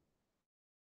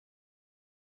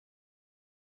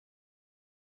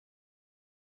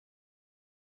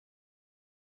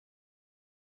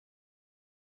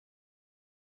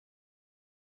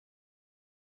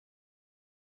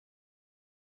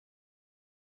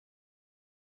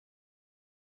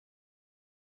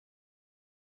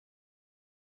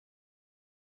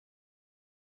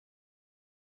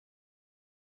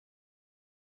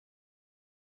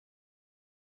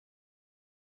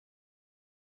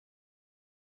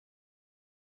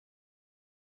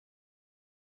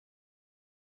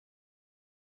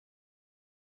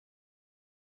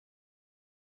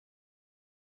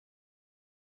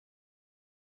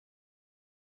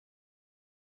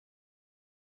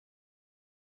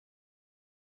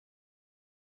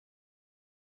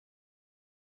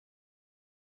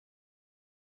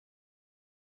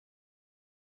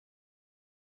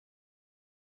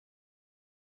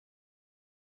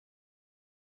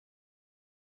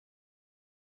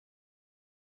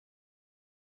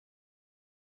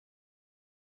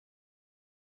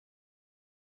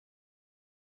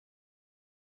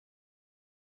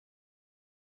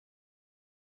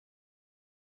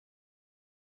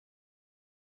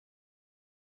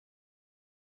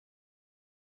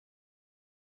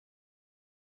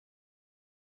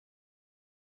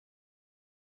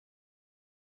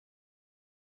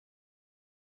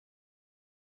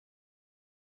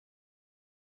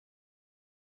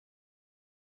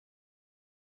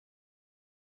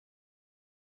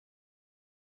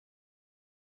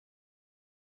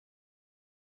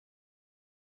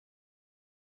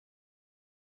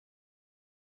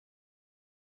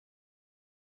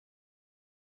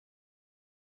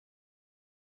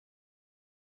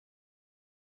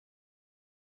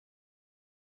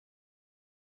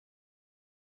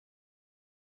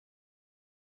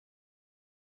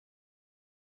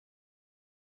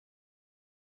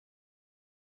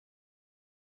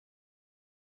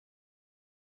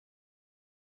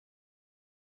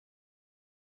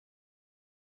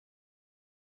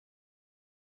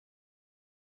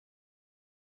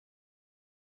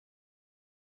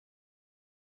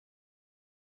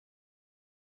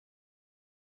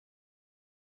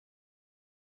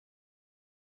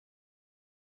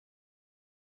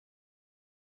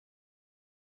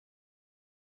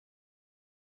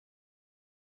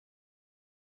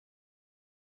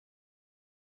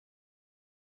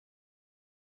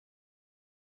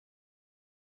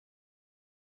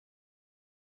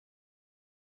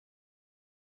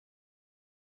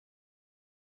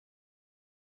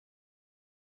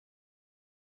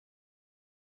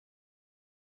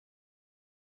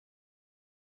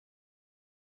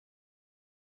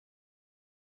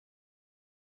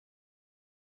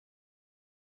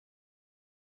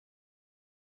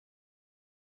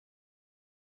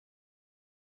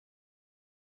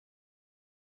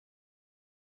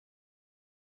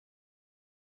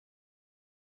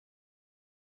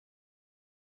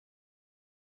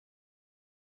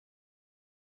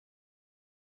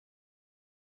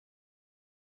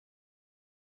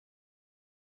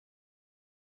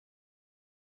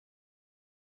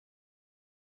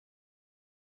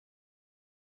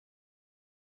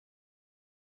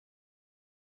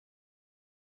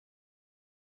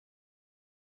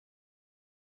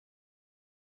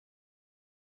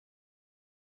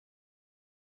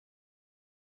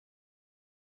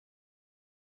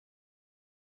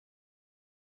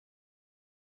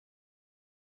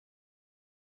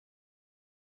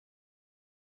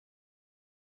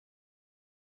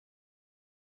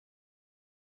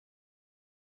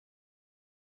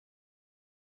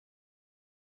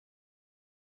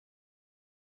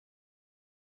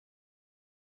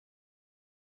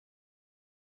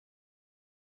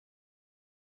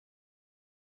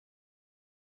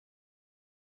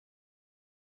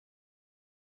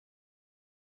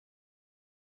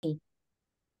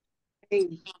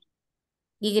 Pay.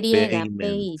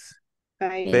 Payments.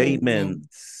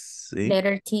 Payments. ¿Sí?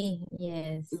 Letter T,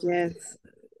 yes. Yes.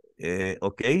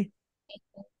 Ok.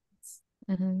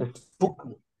 Spooky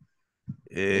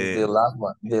is Eh, the last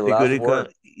one. The last Figurica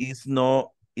word. is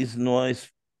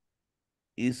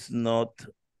not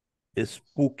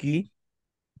spooky.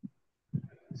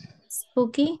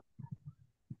 Spooky?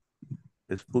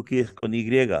 Spooky es con Y,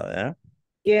 ¿verdad?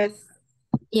 Yes.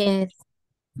 Yes.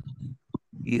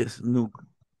 Y Snook.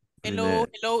 Hello,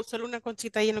 hello, solo una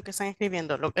cosita ahí en lo que están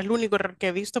escribiendo. Es lo único error que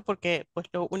he visto porque pues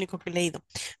lo único que he leído.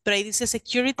 Pero ahí dice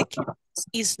security cameras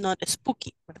is not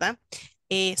spooky, ¿verdad?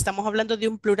 Estamos hablando de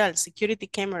un plural, security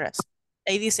cameras.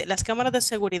 Ahí dice, las cámaras de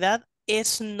seguridad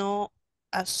es no...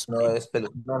 No es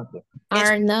espeluznante.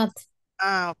 Are not.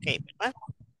 Ah, ok, ¿verdad?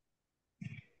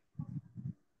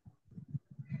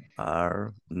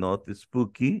 Are not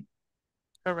spooky.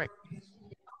 Correct.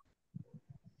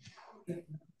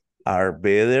 Are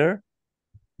better.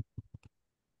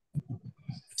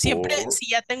 Siempre, for- si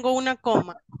ya tengo una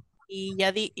coma y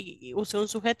ya y usé un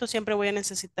sujeto, siempre voy a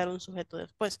necesitar un sujeto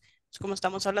después. Entonces, como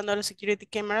estamos hablando de las security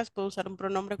cameras, puedo usar un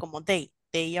pronombre como they.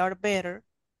 They are better.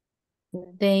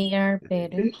 They are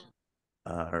better.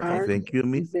 Thank you,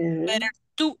 Miss. Better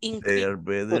to They increase. are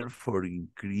better for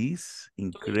increase.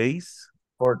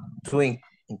 For to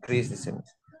increase the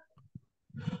sentence.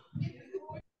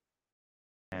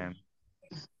 Um,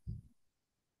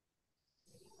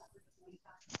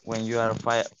 when you are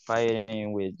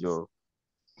fighting with your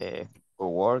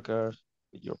co-workers,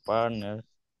 with your partners.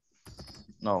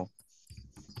 No.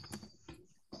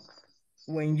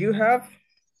 When you have,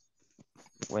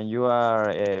 When you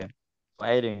are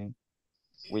fighting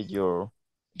with your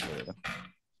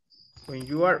when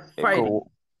you are fighting.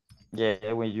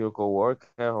 yeah, with your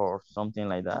co-worker or something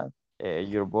like that,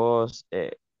 your boss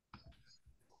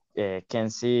can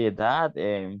see that.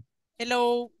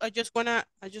 Hello, I just wanna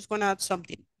add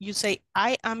something. You say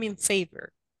I am in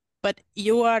favor, but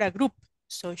you are a group,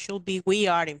 so it should be we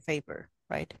are in favor,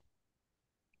 right?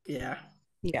 Yeah.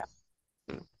 Yeah.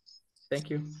 Thank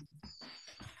you.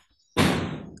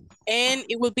 And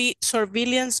it will be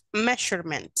surveillance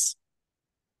measurements.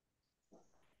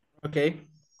 Okay.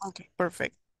 Okay,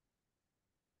 perfect.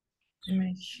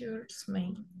 Measures,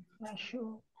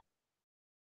 measure.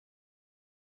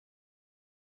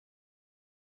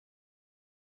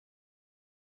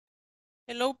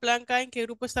 Hello, Blanca, ¿en qué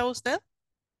grupo está usted?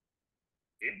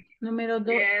 Número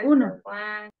 1.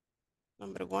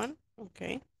 Number 1,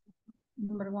 okay.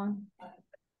 Number 1.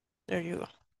 There you go.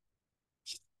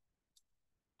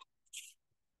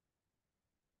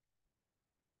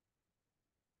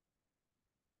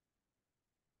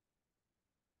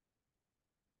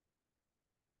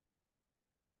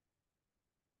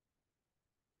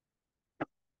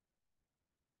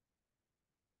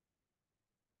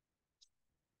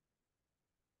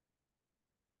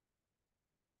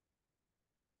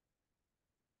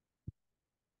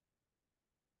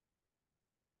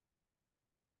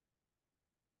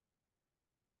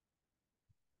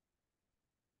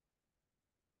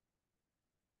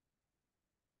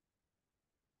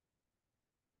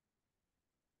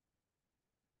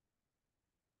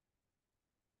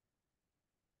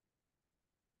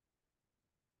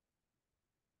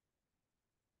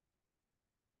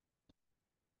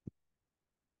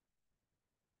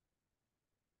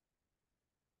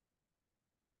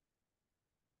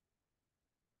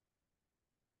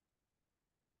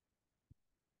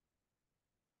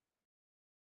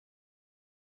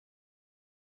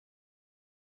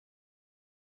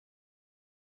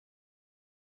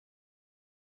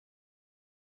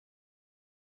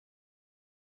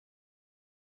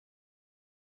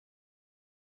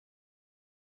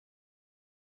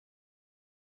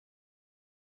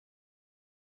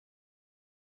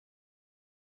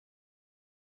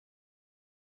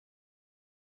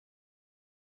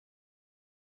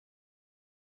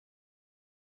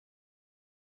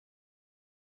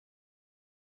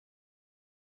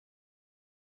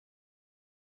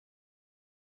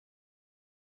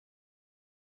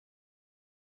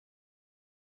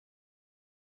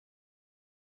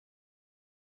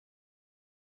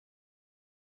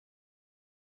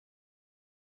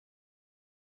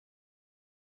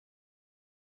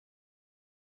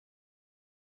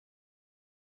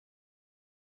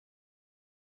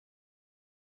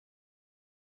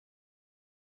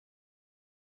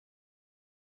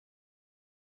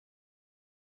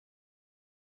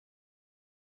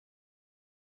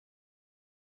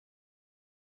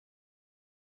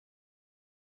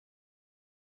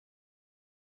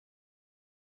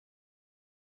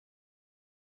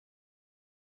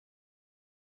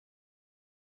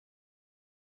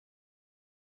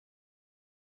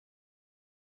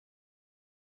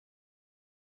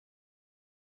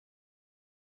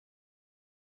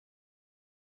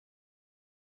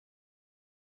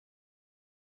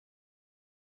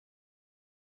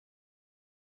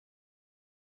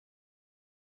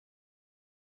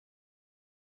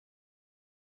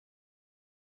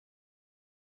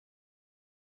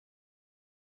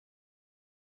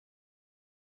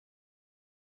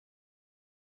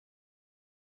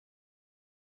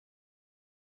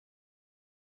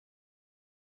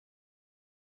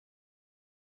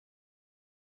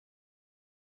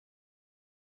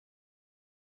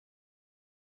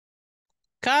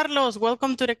 Carlos,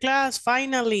 welcome to the class,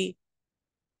 finally.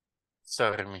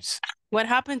 Sorry, miss. What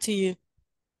happened to you?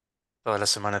 Toda la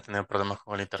semana he tenido problemas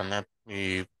con el internet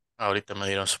y ahorita me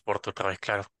dieron soporte otra vez,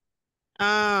 claro.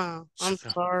 Ah, I'm Sí.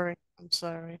 sorry. I'm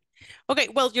sorry. Okay,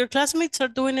 well, your classmates are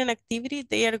doing an activity.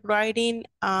 They are writing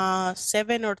a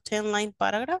 7 or 10 line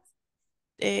paragraph,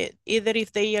 either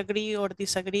if they agree or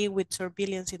disagree with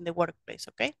surveillance in the workplace,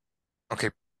 okay? Okay,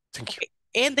 thank you.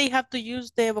 And they have to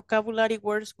use the vocabulary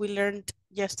words we learned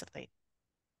yesterday.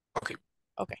 Okay.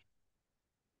 Okay.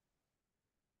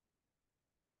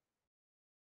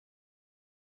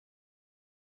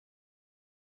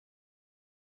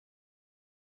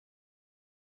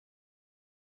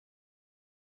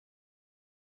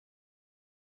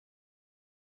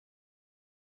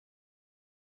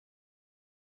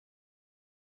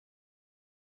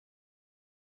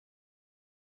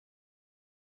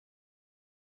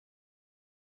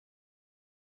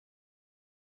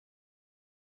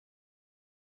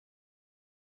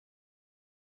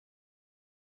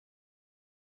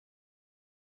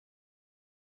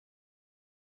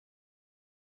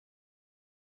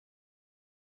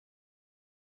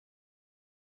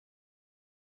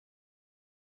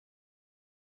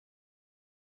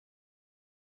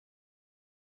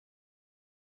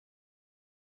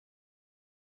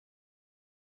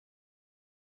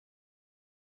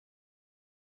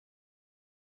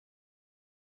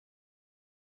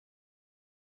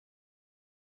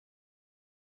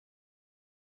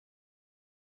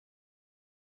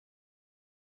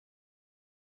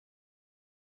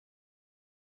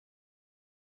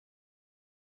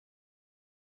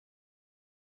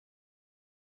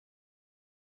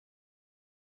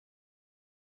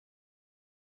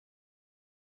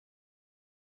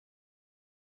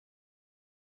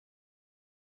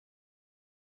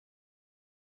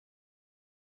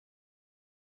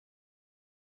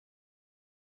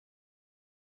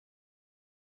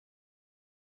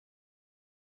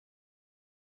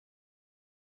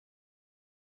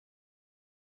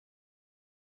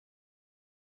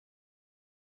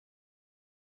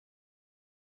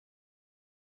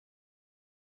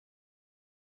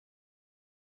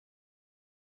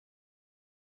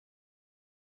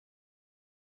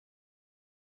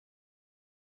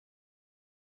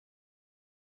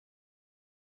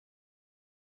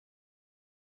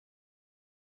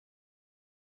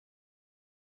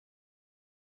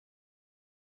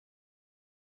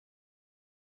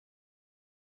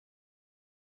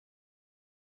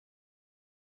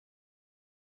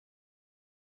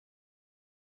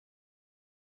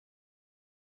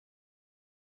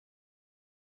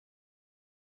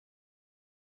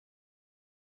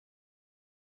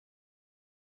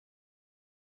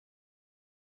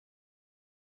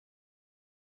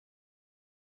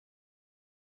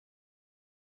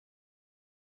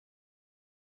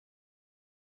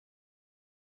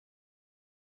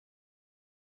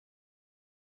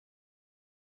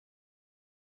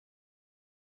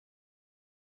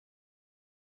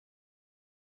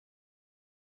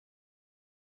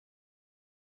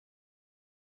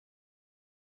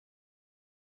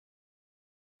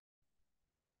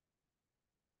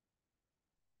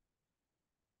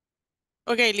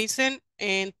 Okay, listen,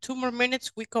 in 2 more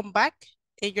minutes, we come back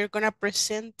and you're gonna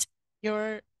present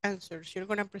your answers. You're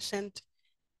gonna present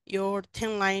your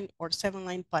 10 line or 7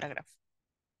 line paragraph.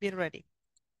 Be ready.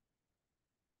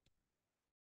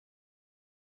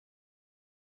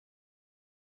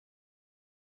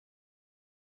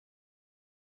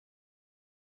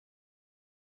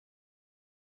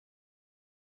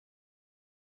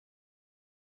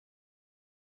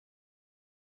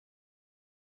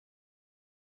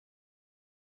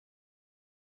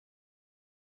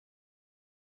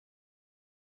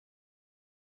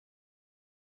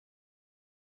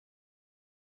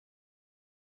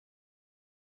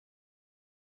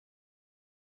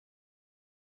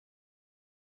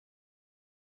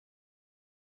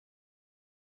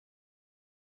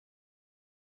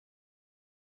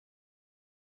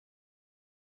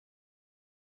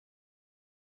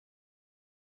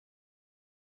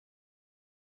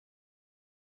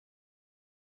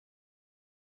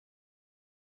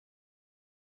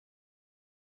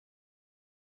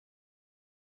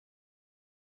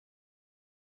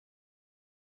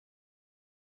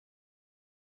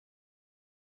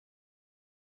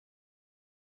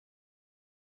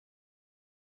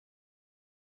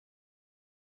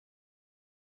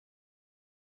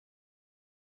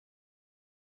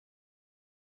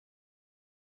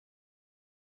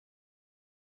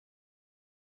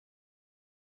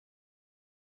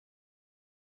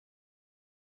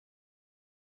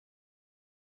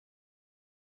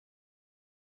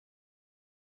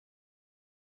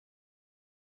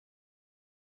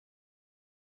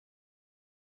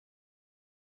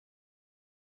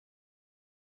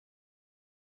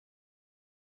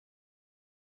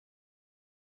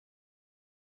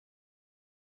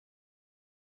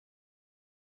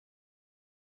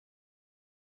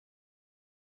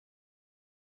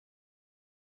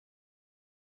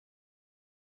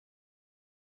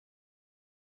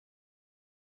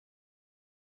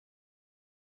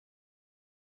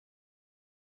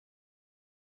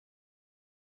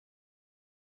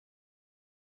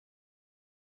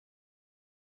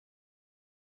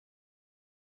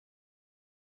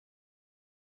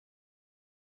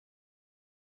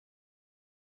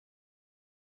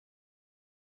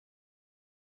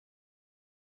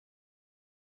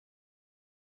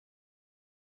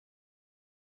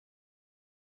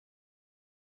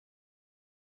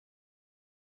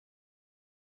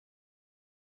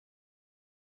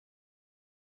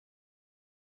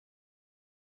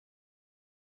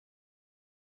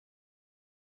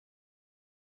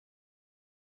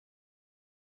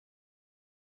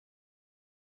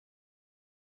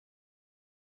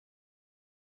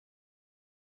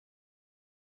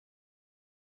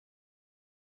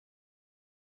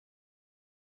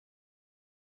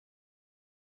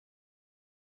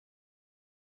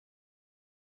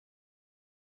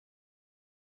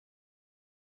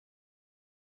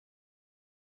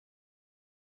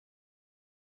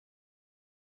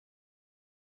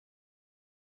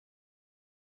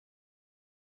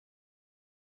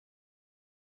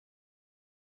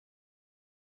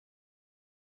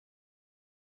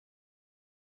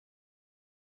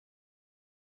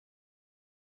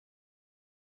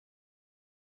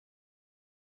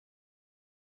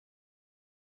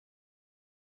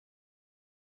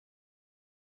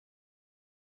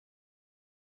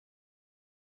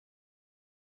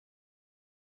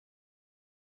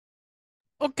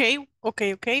 Okay.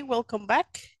 Welcome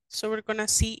back. So we're gonna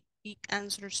see the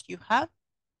answers you have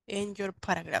in your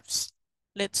paragraphs.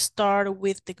 Let's start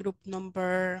with the group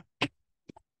number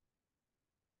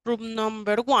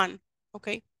 1.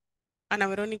 Okay. Ana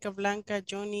Verónica, Blanca,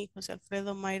 Johnny, José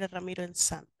Alfredo, Mayra, Ramiro, and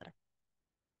Sandra.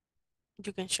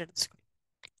 You can share the screen.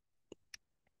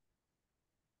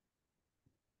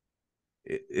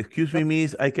 Excuse me,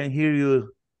 miss, I can hear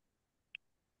you.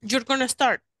 You're gonna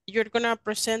start. You're gonna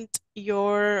present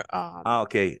your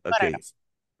Okay. paragraph.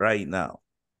 Right now.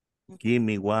 Give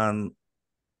me 1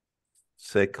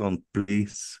 second,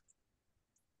 please.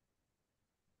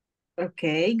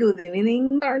 Okay, good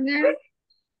evening, partner.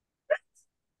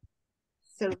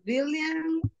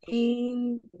 Civilian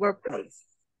in workplace.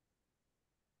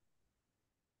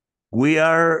 We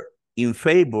are in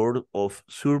favor of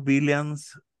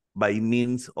surveillance by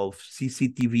means of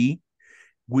CCTV.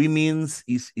 We means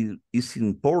is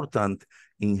important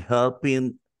in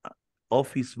helping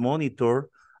office monitor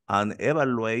and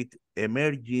evaluate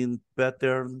emerging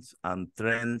patterns and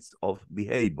trends of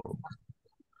behavior.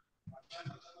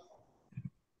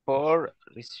 For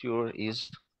research is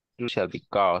crucial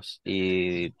because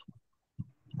it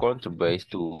contributes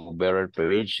to better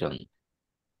prevention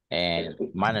and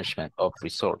management of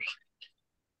resource.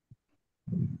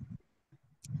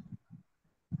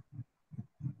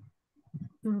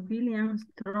 Surveillance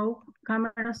through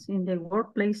cameras in the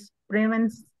workplace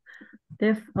prevents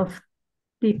theft of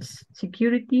tips.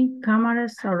 Security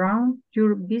cameras around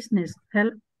your business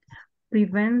help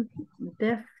prevent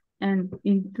theft and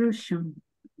intrusion.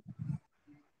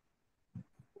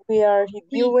 We are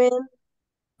reviewing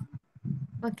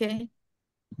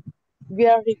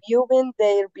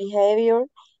their behavior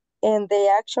and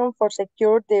the action for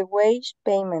secure the wage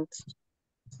payments.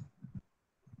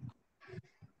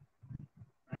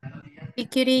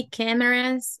 Security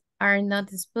cameras are not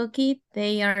spooky.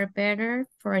 They are better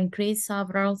for increased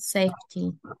overall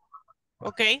safety.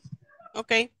 Okay.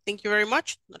 Thank you very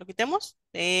much. No lo quitemos.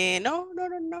 No.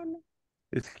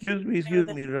 Excuse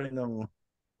me right now.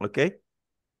 Okay.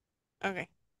 Okay.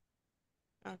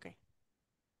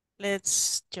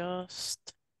 Let's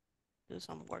just do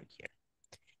some work here.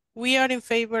 We are in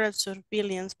favor of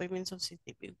surveillance by means of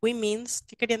CCTV. We means,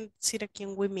 ¿qué querían decir aquí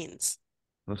en we means?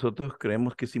 Nosotros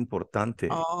creemos que es importante.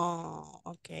 Oh,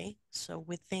 okay. So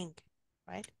we think,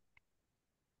 right?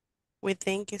 We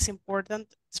think it's important.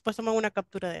 Después tomamos una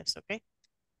captura de eso, okay?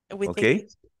 We think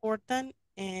it's important.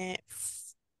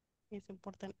 It's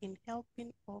important in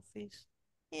helping office.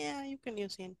 Yeah, you can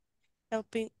use in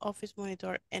helping office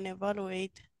monitor and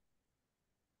evaluate.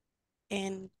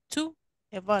 And to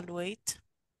evaluate,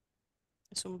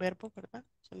 es un verbo, ¿verdad?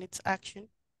 So it's action.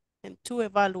 And to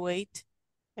evaluate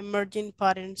emerging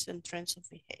patterns and trends of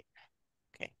behavior.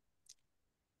 Okay.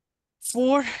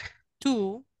 For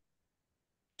to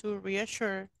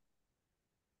reassure.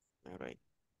 All right.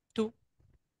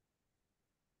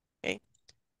 Okay.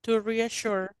 To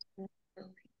reassure.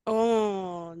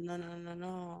 Oh,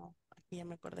 no. Aquí ya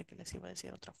me acordé que les iba a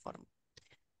decir otra forma.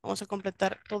 Vamos a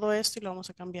completar todo esto y lo vamos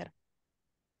a cambiar.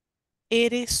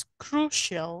 It is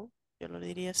crucial, yo lo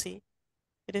diría así.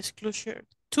 It is crucial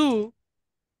to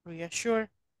reassure.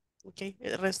 Okay.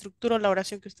 Reestructuro la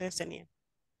oración que ustedes tenían.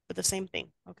 But the same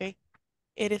thing. Okay.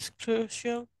 It is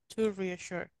crucial to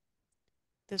reassure.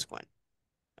 This one.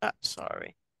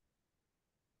 Sorry.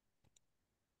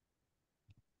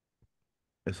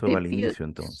 Eso va al inicio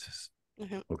entonces.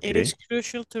 Okay. It is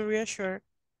crucial to reassure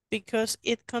because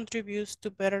it contributes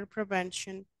to better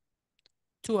prevention,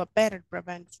 to a better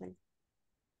prevention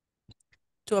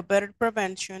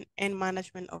and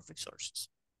management of resources.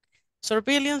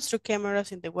 Surveillance through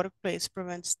cameras in the workplace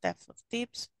prevents theft of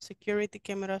tips. Security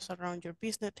cameras around your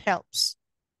business helps.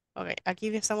 Ok, aquí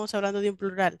estamos hablando de un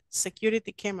plural.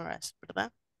 Security cameras,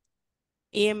 ¿verdad?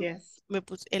 Y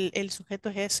el sujeto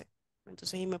es ese.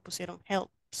 Entonces ahí me pusieron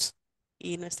helps.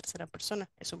 Y nuestra tercera persona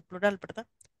es un plural, ¿verdad?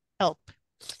 Help.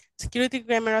 Security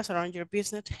cameras around your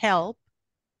business help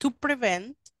to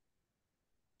prevent.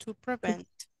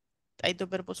 Hay dos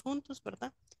verbos juntos,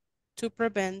 ¿verdad? To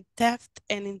prevent theft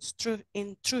and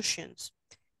intrusions.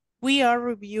 We are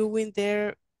reviewing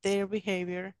their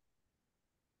behavior.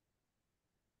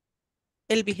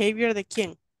 ¿El behavior de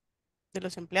quién? ¿De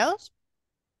los empleados?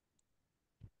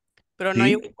 Pero no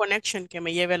hay un connection que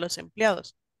me lleve a los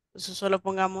empleados. Entonces solo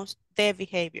pongamos the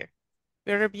behavior.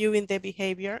 We're reviewing the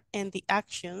behavior and the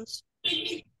actions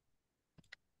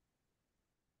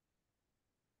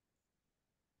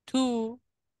to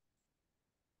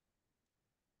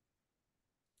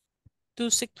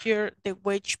secure the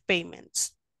wage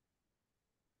payments.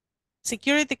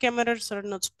 Security cameras are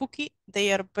not spooky.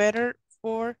 They are better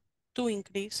for To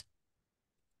increase.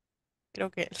 Creo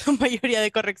que la mayoría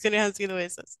de correcciones han sido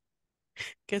esas.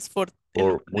 Que es for. El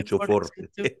Por lugar de mucho for for.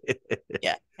 es to.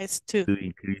 Yeah, es to. To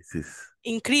increases.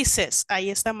 Increases. Ahí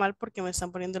está mal porque me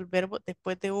están poniendo el verbo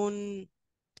después de un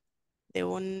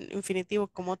infinitivo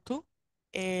como to.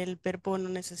 El verbo no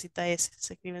necesita S.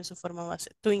 Se escribe en su forma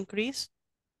base. To increase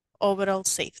overall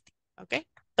safety. ¿Ok?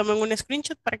 Tomen un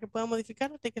screenshot para que puedan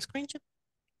modificarlo. Take a screenshot.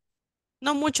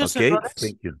 No muchos Okay, errores.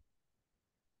 thank you.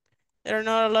 There are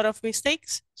not a lot of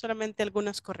mistakes. Solamente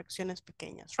algunas correcciones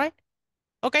pequeñas, right?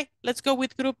 Okay, let's go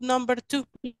with group number 2.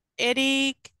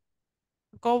 Eric,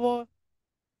 Jacobo,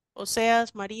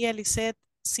 Oseas, María, Lisette,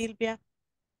 Silvia.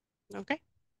 Okay.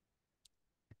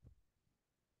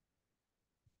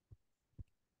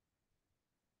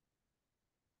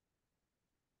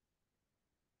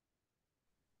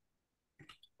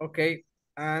 Okay,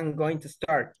 I'm going to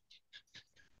start.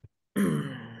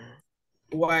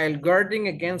 While guarding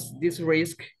against this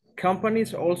risk,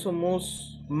 companies also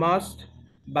must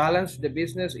balance the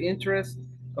business interest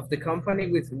of the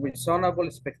company with reasonable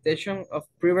expectation of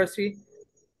privacy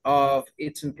of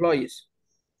its employees.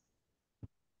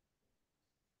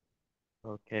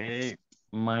 Okay,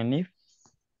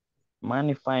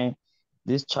 magnifying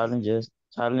these challenge is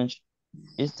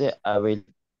the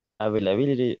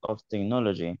availability of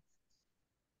technology,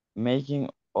 making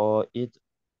it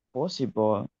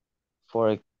possible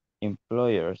for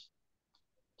employers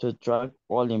to track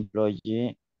all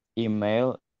employee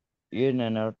email,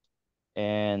 internet,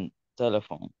 and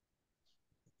telephone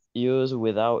use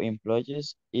without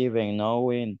employees even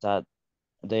knowing that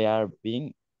they are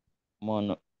being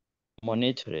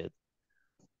monitored.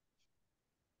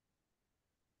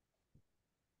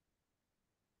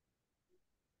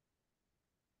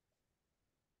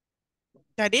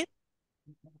 Got it?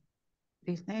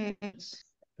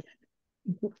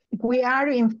 We are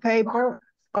in favor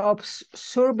of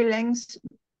surveillance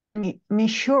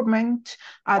measurement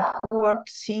at work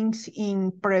since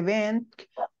in prevent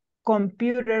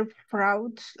computer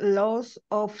frauds, loss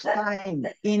of time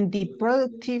in the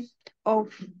productive of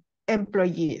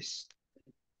employees.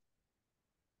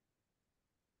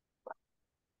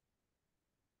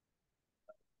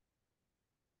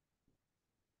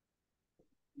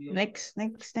 Next,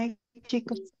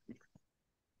 chicos.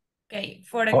 Okay,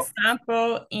 for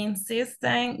example, in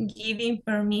system giving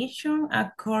permission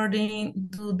according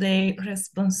to the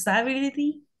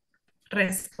responsibility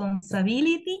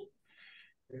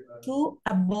to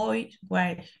avoid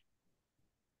what?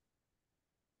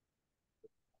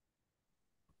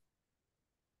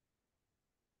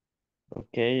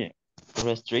 Okay,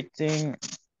 restricting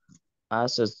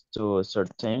access to a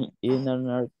certain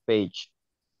internet page.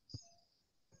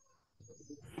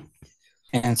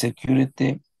 And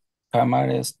security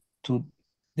cameras to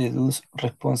deduce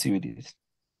responsibilities.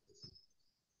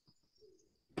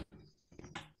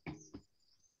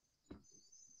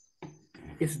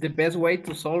 It's the best way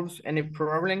to solve any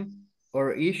problem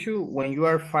or issue when you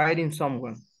are fighting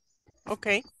someone.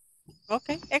 Okay.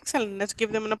 Okay, excellent. Let's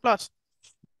give them an applause.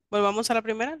 Volvamos a la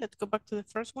primera. Let's go back to the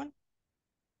first one.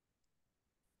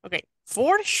 Okay,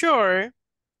 for sure,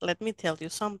 let me tell you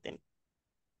something.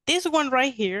 This one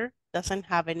right here doesn't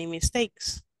have any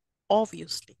mistakes,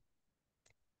 obviously.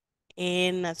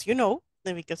 And as you know,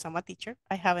 because I'm a teacher,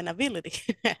 I have an ability.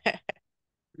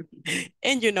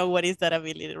 And you know what is that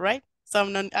ability, right? So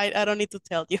I don't need to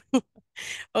tell you.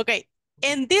 Okay,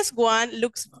 and this one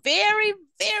looks very,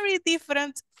 very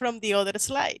different from the other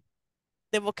slide.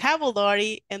 The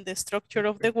vocabulary and the structure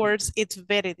of the words, it's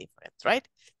very different, right?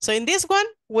 So in this one,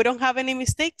 we don't have any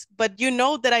mistakes, but you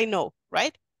know that I know,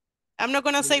 right? I'm not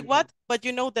gonna say what, but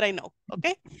you know that I know,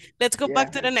 okay? Let's go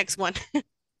back to the next one.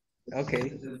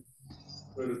 Okay.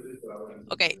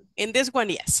 Okay, in this one,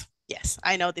 yes,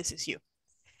 I know this is you.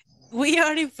 We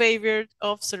are in favor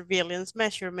of surveillance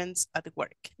measurements at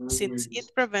work since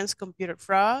it prevents computer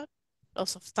fraud,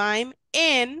 loss of time,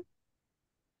 and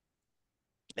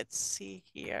let's see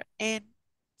here, and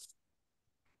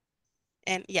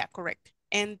yeah, correct,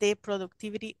 and the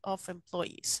productivity of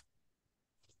employees.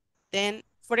 Then,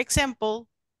 for example,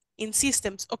 in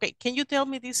systems, okay, can you tell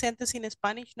me this sentence in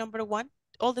Spanish, number one,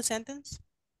 all the sentence?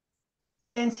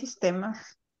 En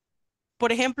sistemas.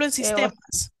 Por ejemplo, en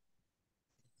sistemas.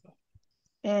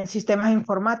 En sistemas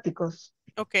informáticos.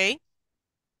 Ok.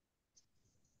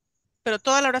 Pero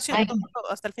toda la oración,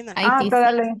 todo, hasta el final.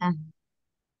 Toda la...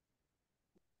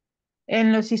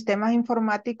 En los sistemas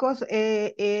informáticos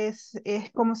es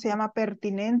como se llama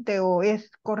pertinente o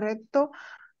es correcto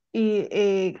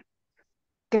y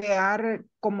crear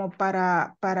como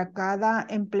para cada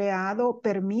empleado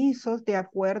permisos de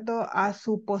acuerdo a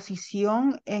su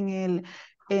posición en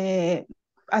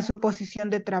a su posición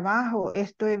de trabajo.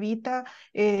 Esto evita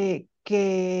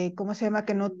 ¿cómo se llama?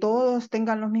 Que no todos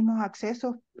tengan los mismos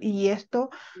accesos y esto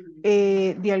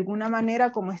de alguna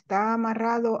manera, como está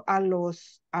amarrado a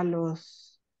los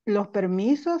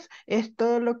permisos, es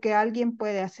todo lo que alguien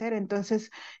puede hacer. Entonces,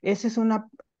 esa es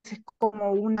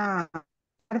como una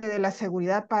parte de la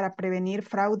seguridad para prevenir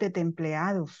fraude de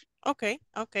empleados. Okay,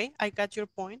 I got your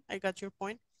point, I got your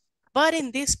point. But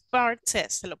in this part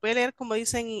says, se lo voy a leer como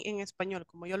dicen en español,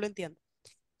 como yo lo entiendo.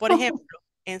 Por ejemplo,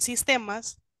 en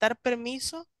sistemas, dar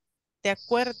permiso de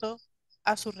acuerdo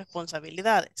a sus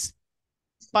responsabilidades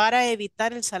para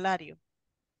evitar el salario.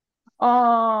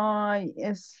 Ay,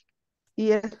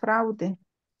 y es fraude.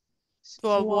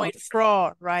 To avoid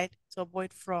fraud, right? To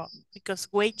avoid fraud, because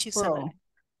wage is salary.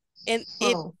 And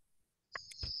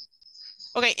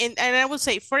okay, and I would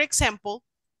say, for example,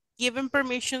 given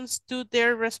permissions to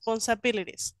their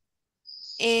responsibilities.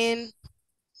 In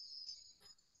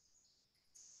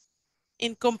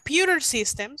computer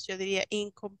systems, yo diría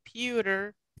in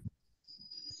computer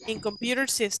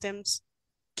systems,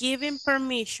 giving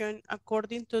permission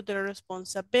according to their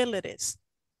responsibilities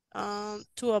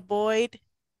to avoid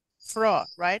fraud,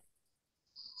 right?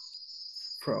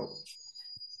 Fraud.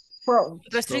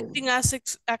 Restricting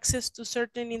access to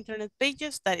certain internet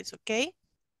pages, that is okay.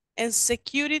 And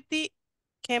security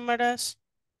cameras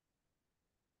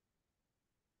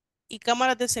y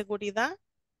cámaras de seguridad.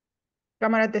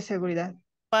 Cámaras de seguridad.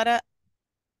 Para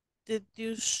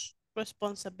deduce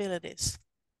responsibilities.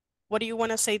 What do you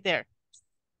want to say there?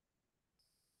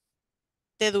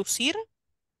 Deducir.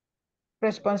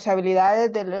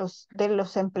 Responsabilidades de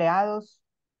los empleados.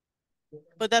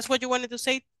 But that's what you wanted to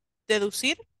say,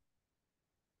 deducir?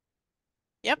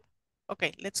 Yep.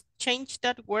 Okay, let's change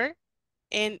that word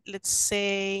and let's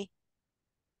say,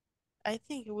 I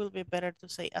think it will be better to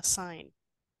say assign.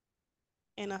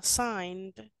 And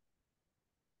assigned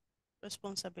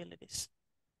responsibilities.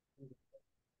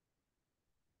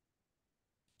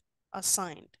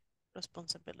 Assigned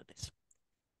responsibilities.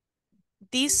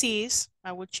 This is,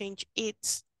 I will change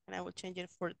it and I will change it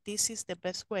for this is the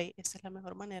best way. Esta es la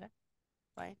mejor manera,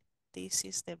 right? This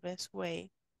is the best way.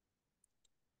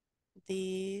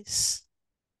 This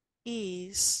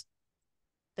is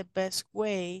the best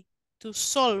way to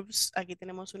solve. Aquí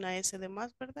tenemos una S de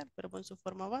más, ¿verdad? Pero en su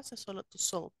forma base, solo to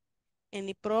solve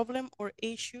any problem or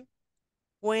issue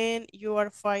when you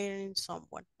are firing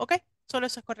someone. Ok, solo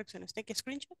esas correcciones. Take a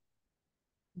screenshot.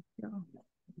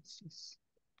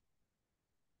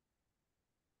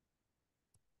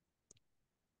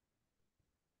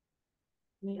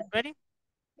 Ready?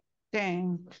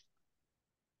 Thanks.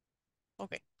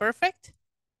 Okay, perfect.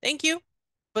 Thank you.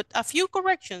 But a few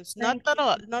corrections, not a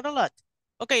lot.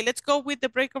 Okay, let's go with the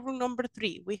breakout room number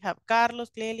 3. We have Carlos,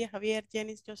 Clelia, Javier,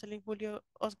 Janice, Jocelyn, Julio,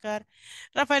 Oscar,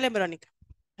 Rafael, and Veronica.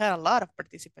 Had a lot of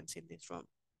participants in this room.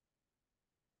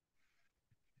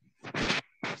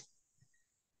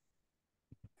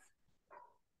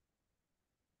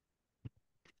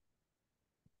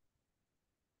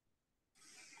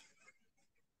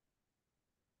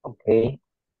 Okay.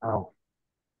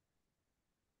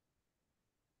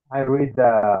 I read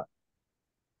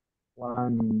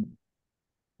one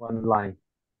line.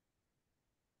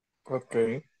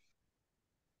 Okay.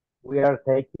 We are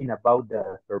talking about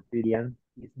the surveillance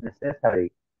is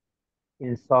necessary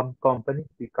in some companies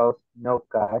because no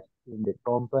cash in the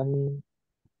company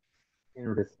in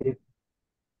receipt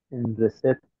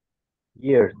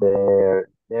years there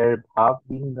have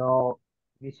been no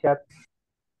initiative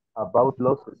about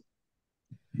losses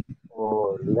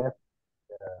or left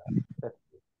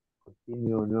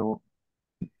continue no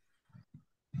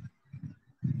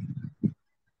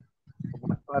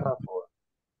como el párrafo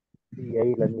y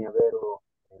ahí la niña Vero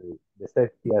el de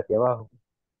safety hacia abajo.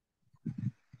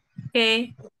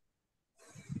 Okay.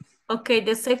 Okay,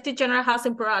 the Safety General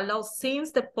Housing Program law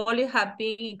since the police have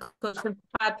been in constant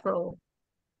patrol.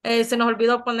 Se nos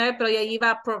olvidó poner, pero ya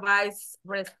iba provides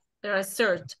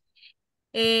research.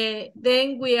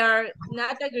 Then we are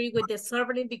not agree with the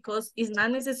survey because it's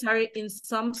not necessary in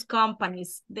some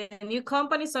companies. The new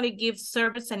companies only give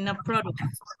service and not products.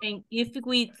 And if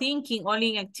we thinking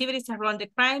only in activities around the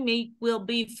crime, it will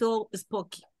be feel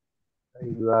spooky.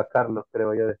 Ahí va Carlos,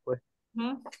 creo yo, después.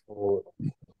 ¿Mm? O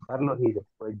Carlos y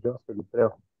después yo,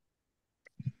 creo.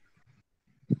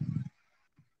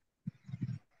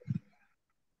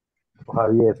 O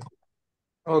Javier.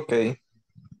 Okay.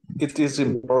 It is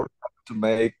important to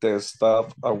make the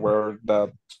staff aware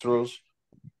that trust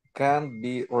can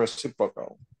be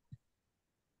reciprocal.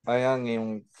 I am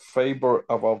in favor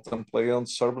about employee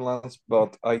surveillance,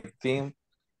 but I think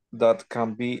that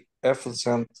can be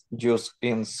efficient use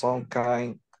in some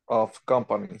kind of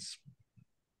companies.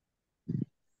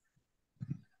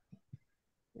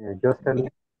 Jocelyn,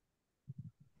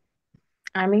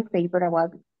 I'm in favor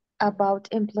about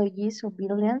employee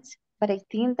surveillance, but I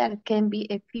think that it can be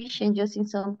efficient just in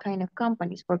some kind of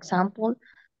companies. For example,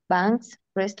 banks,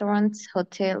 restaurants,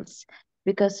 hotels,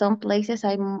 because some places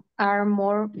are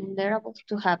more vulnerable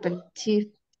to happen.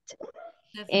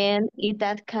 And in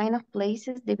that kind of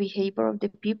places, the behavior of the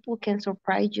people can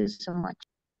surprise you so much.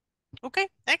 Okay,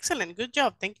 excellent. Good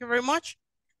job. Thank you very much.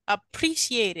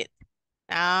 Appreciate it.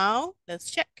 Now, let's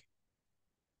check.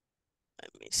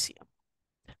 Let me see.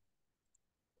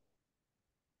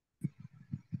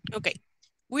 Okay,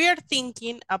 we are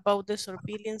thinking about the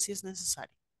surveillance is necessary.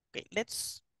 Okay,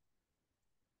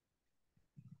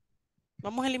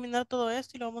 vamos a eliminar todo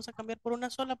esto y lo vamos a cambiar por una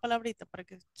sola palabrita para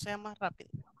que sea más rápido.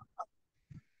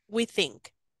 We think.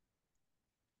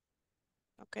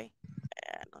 Ok,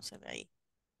 no se ve ahí.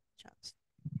 Chance.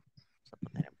 Vamos a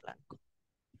poner en blanco.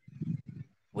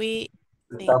 We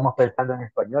think. Estábamos pensando en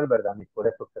español, ¿verdad? Y por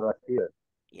eso quedó así, ¿verdad?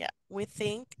 Yeah, we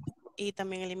think. Y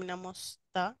también eliminamos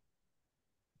the.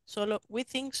 Solo, we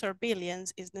think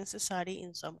surveillance is necessary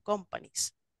in some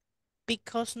companies.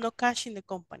 Because no cash in the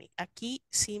company. Aquí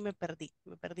sí me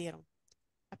perdieron.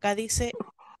 Acá dice,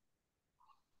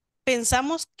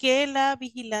 pensamos que la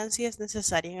vigilancia es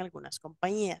necesaria en algunas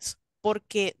compañías,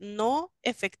 porque no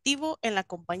efectivo en la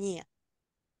compañía.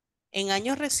 En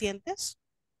años recientes,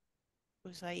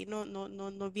 pues ahí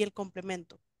no vi el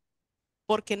complemento.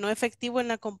 Porque no efectivo en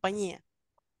la compañía.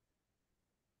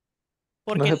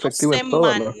 Porque No es no efectivo se en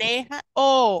todo, ¿no? maneja.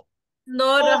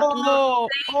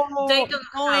 They don't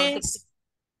have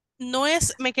No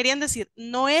es, me querían decir,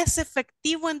 no es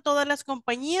efectivo en todas las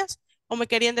compañías, o me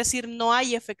querían decir, no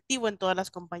hay efectivo en todas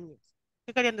las compañías.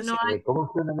 ¿Qué querían decir?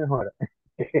 ¿Cómo suena mejor?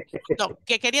 No,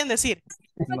 ¿qué querían decir?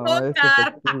 No es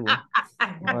efectivo.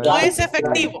 No es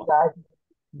efectivo.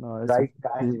 No es No hay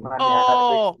cash, efectivo.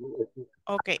 manejar efectivo.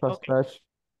 Ok, Fast ok. cash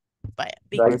Vaya,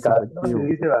 No hay no es cash, no se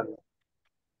efectivo. dice, ¿verdad?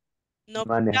 no,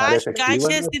 Manejar efectivo,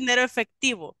 cash es ¿no? dinero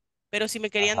efectivo, pero si me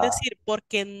querían Ajá. decir,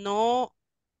 porque no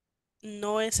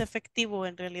es efectivo,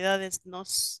 en realidad es no,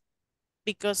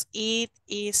 because it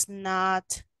is not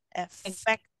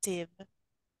effective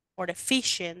or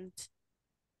efficient.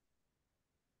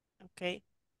 Okay.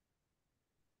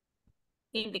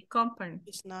 in the company.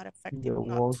 It's not The effective,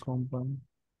 whole not. company.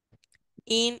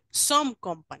 In some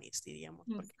companies, diríamos.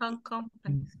 In porque some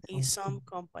companies. in some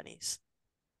companies.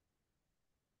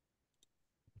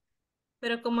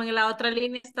 Pero como en la otra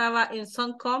línea estaba in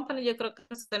some company, yo creo que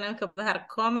tenemos que dejar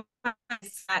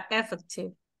companies are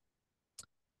effective.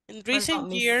 In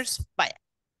recent years, vaya.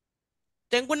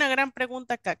 Tengo una gran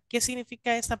pregunta acá. ¿Qué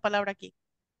significa esta palabra aquí?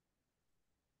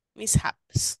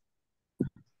 Mishaps.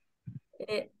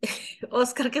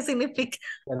 Oscar, ¿qué significa?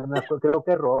 Creo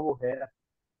que robos era.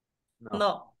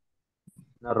 No.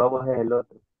 No, robos es el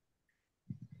otro.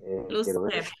 Quiero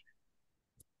ver. Lucer.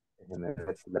 Déjeme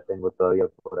ver si la tengo todavía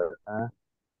por acá.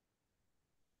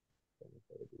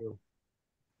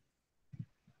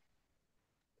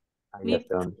 Ahí ya sé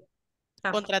dónde.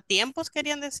 ¿Contratiempos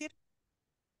querían decir?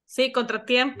 Sí,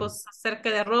 contratiempos acerca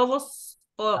de robos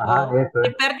Ajá, o eso de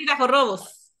es. pérdidas o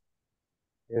robos.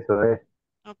 Eso es.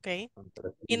 Okay.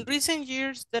 In recent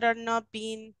years, there have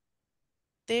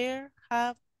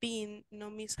been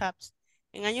no mishaps.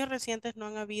 En años recientes no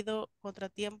han habido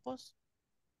contratiempos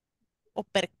o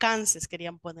percances,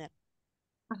 querían poner.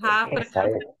 Ajá, Esa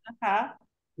es. ajá.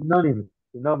 Sinónimo.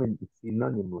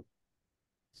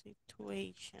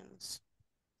 Situations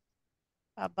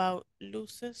about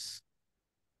losses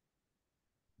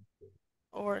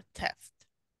or theft.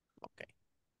 Okay.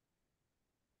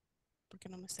 ¿Por qué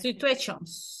no me está escribiendo?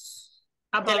 Situations.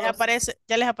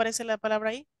 ¿Ya les aparece la palabra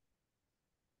ahí?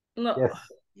 No. Yes.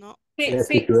 No. Sí,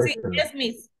 es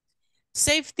Miss.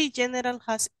 Safety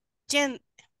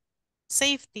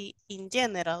safety in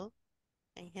general,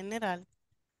 en general,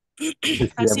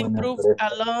 has improved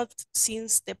a lot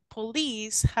since the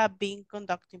police have been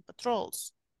conducting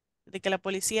patrols. De que la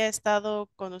policía ha estado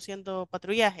conduciendo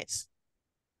patrullajes.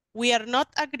 We are not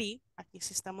agree. Aquí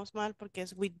sí estamos mal porque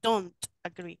es we don't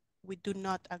agree. We do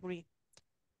not agree.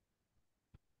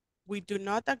 We do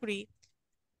not agree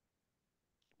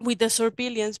with the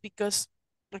surveillance because,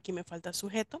 aquí me falta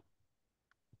sujeto,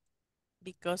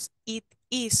 because it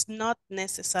is not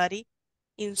necessary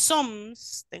in some,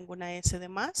 tengo una S de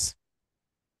más,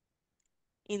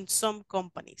 in some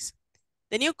companies.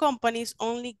 The new companies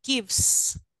only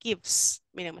gives,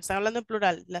 miren, me están hablando en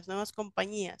plural, las nuevas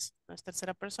compañías, no es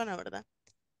tercera persona, ¿verdad?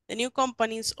 The new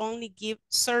companies only give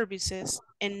services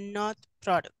and not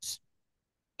products.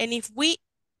 And if we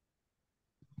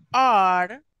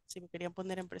are, si me querían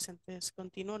poner en presentes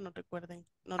continuo, no recuerden,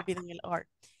 no olviden el are.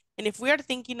 And if we are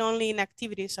thinking only in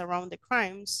activities around the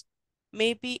crimes,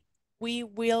 maybe we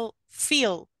will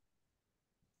feel.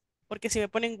 Porque si me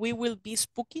ponen we will be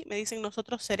spooky, me dicen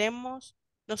nosotros seremos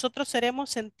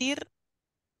sentir,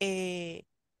 ¿qué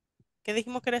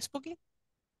dijimos que era spooky?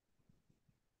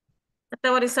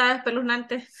 Aterrorizada,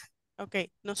 espeluznante. Ok,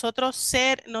 nosotros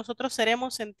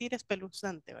seremos sentir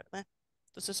espeluznante, ¿verdad?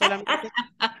 Entonces solamente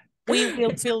we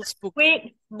will feel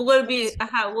spooky. We will be,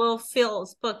 will feel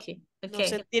spooky. Nos Okay.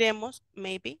 sentiremos,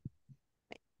 maybe.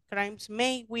 Crimes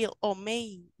may, will, o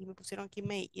may. Y me pusieron aquí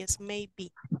may, y es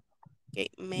maybe. Okay,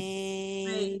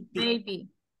 maybe. Maybe.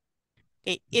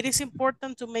 Okay, it is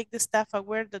important to make the staff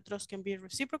aware that trust can be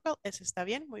reciprocal. Eso está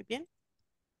bien, muy bien.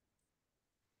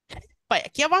 Vaya,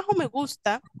 aquí abajo me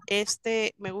gusta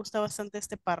bastante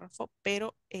este párrafo,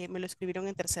 pero me lo escribieron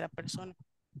en tercera persona.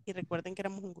 Y recuerden que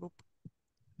éramos un grupo.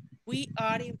 We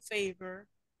are in favor.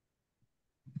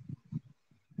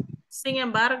 Sin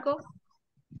embargo.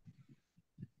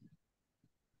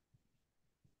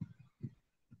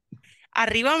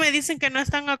 Arriba me dicen que no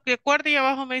están de acuerdo y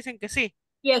abajo me dicen que sí.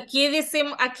 Y aquí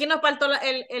decimos, aquí nos faltó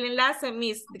el enlace,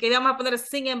 Miss, que íbamos a poner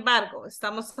sin embargo,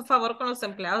 estamos a favor con los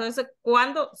empleados. Entonces,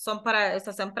 ¿cuándo son para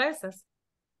estas empresas?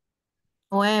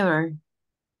 However.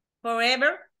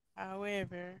 Forever.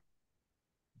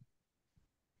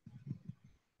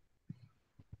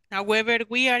 However,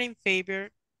 we are in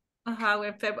favor. We're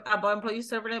in favor about employee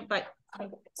surveillance by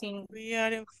We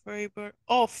are in favor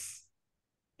of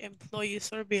employee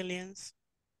surveillance.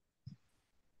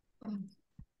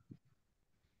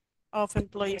 Of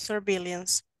employee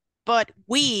surveillance. But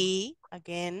we,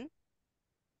 again,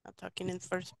 I'm talking in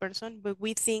first person, but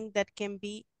we think that it can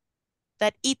be,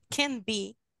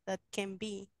 it,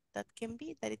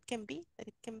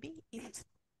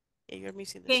 yeah, you're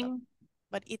missing the sub.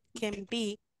 But it can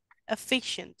be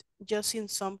efficient just in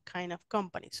some kind of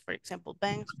companies, for example,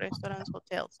 banks, restaurants,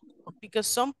 hotels, because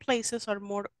some places are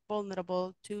more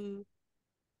vulnerable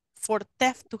for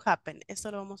theft to happen. Esto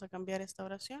lo vamos a cambiar esta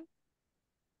oración.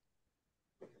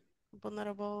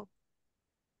 Vulnerable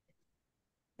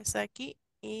está aquí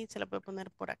y se la puede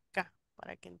poner por acá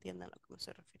para que entiendan a lo que me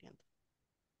estoy refiriendo.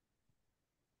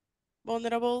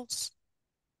 Vulnerables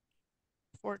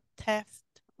for theft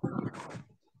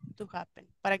to happen.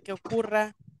 Para que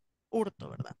ocurra hurto,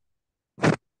 ¿verdad?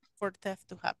 For theft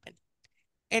to happen.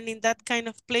 And in that kind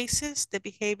of places, the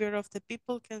behavior of the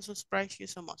people can surprise you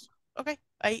so much. Ok,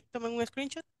 ahí tomen un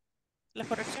screenshot. La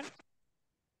corrección.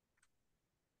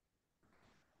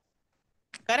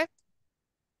 Got it?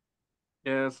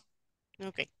 Yes.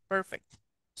 Ok, perfect.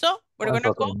 So, we're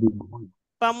gonna go.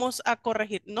 Vamos a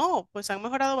corregir. No, pues han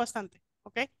mejorado bastante.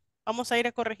 Ok, vamos a ir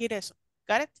a corregir eso.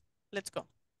 Got it? Let's go.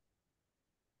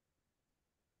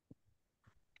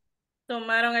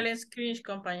 Tomaron el screenshot,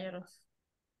 compañeros.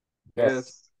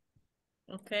 Yes.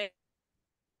 Okay.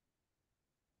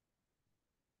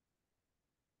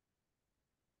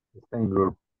 Está en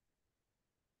group.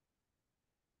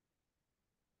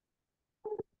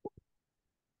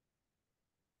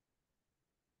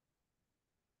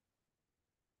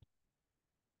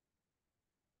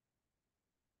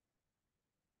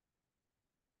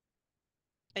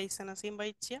 Ahí están las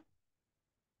invites ya.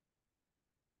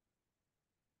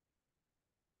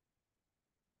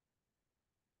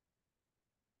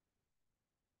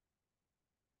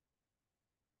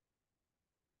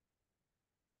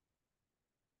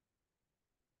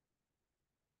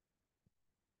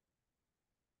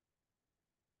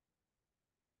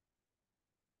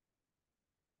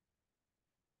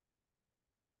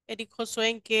 Eric Josué,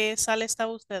 ¿en qué sala está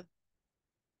usted?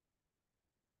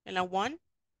 ¿En la 1?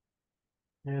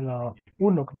 En la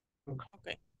 1. Ok.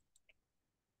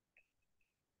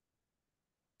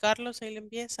 Carlos, ahí le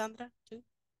envié. Sandra, ¿tú?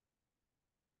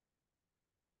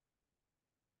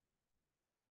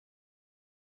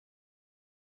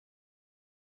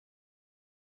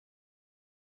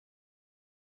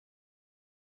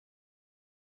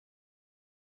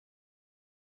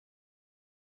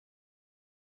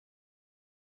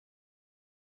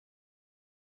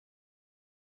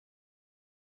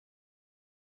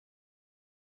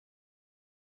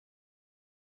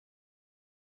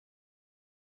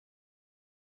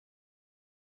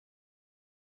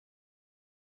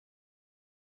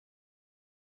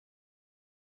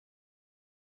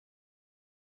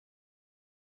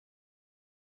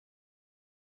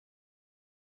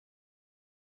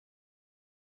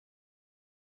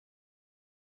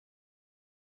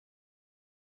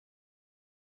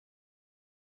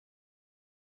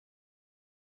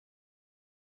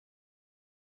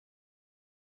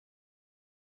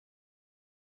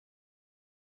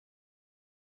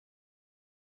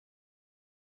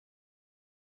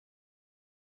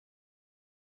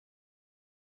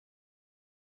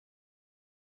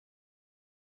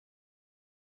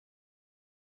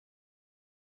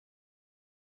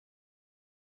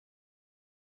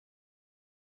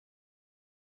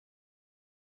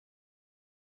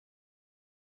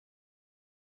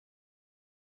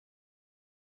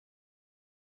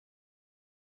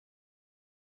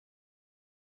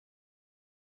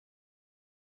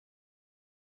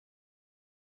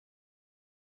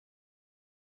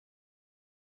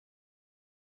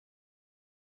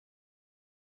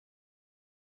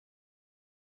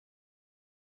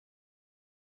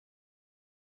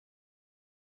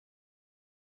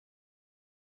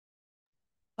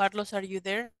 Carlos, are you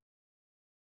there?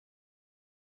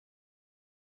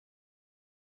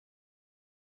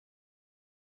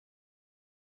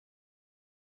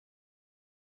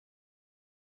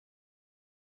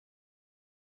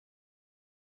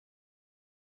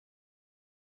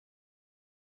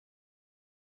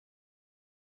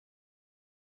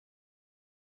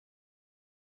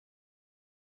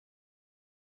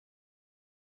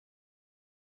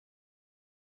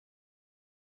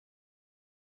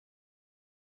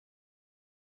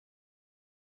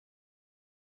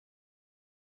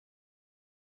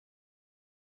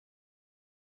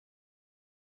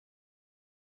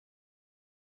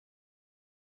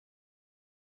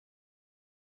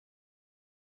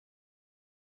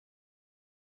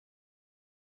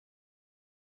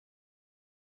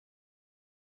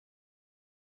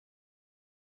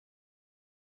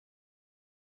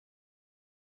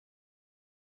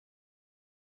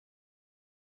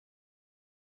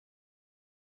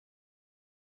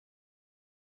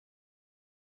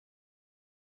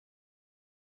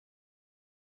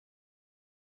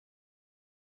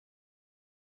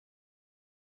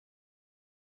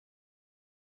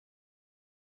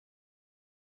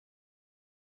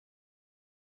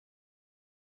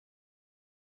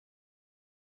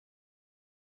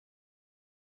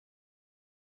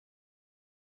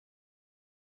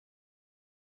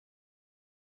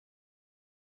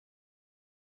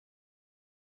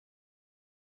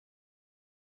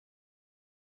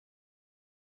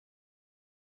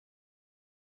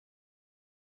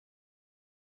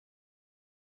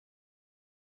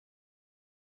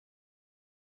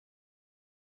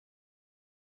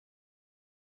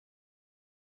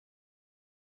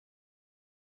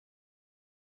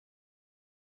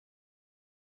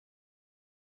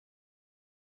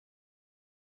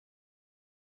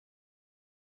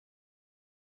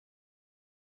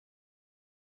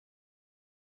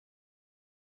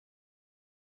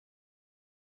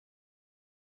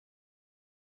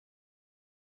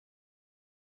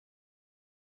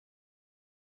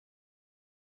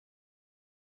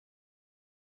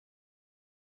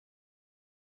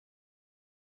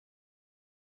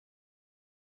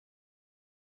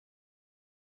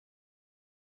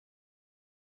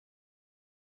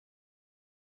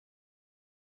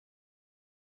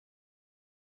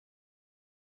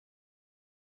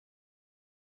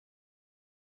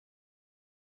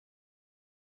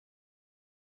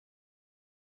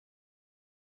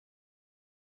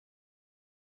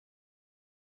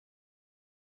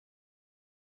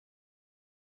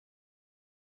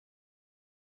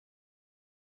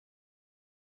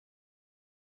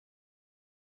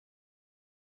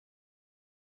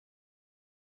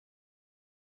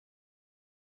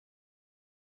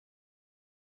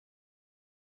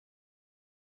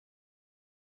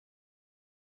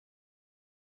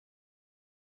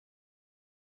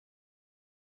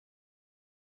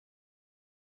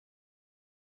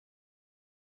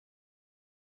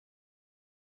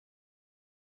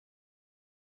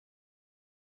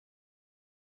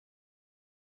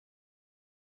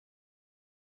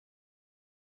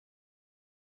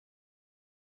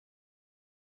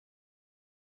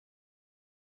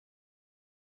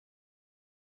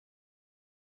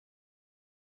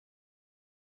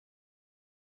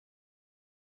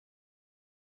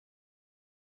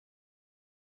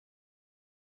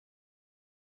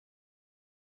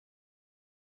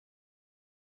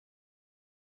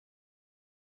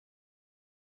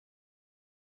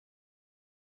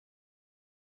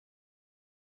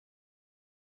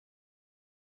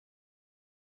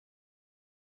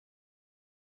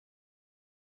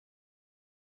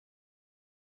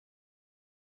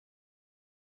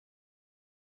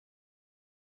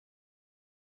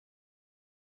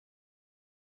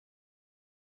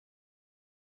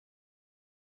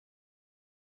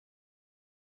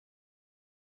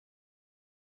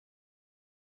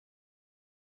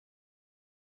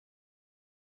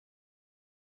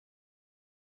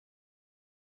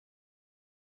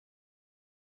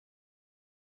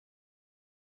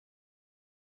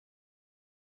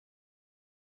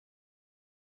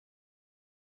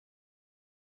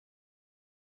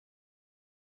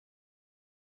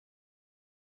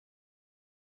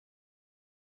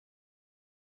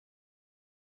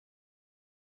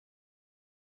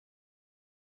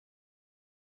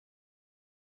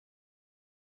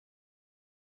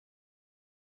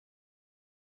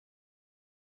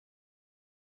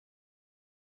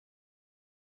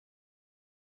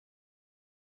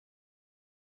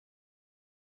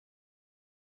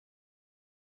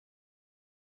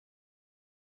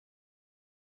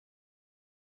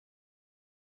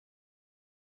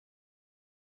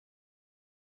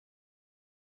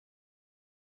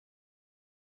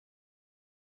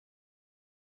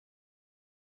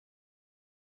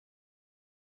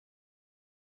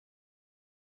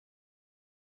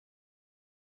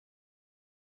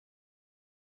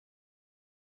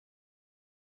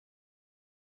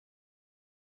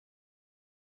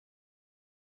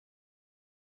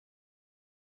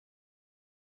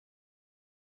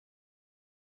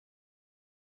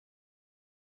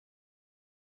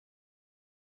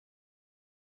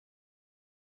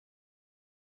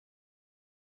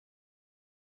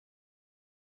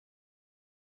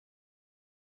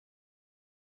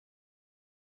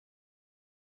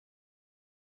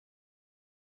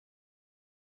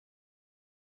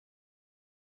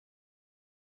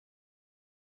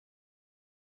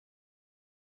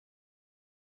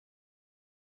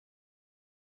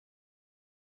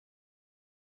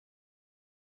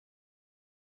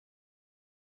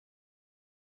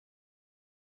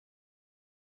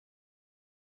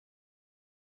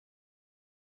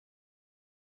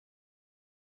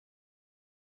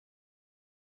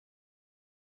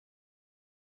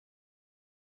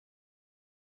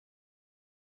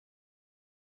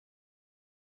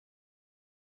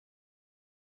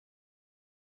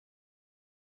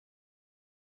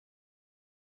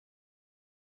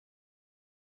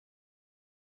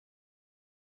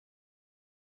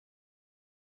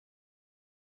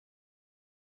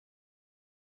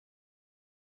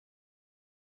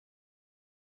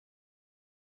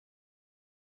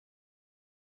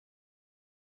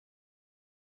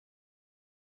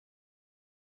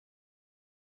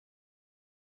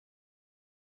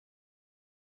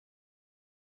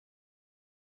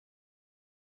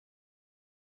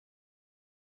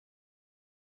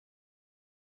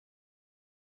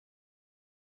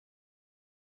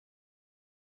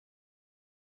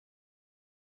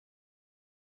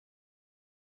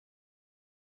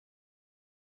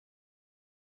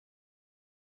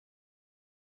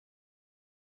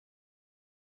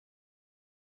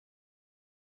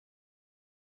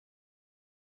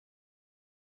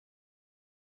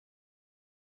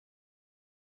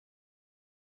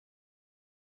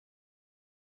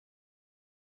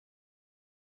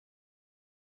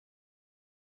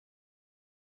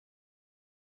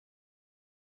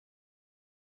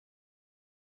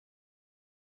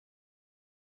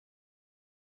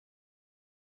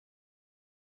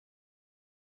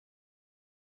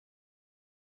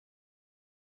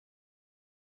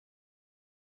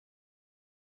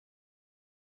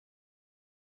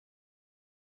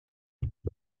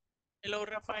 Hello,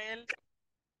 Rafael.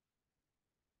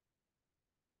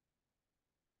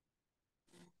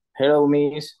 Hello,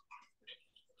 Miss.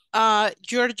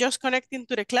 You're just connecting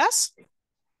to the class?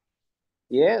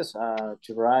 Yes,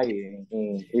 to write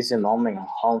is a moment at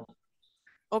home.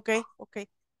 Okay, okay.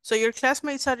 So your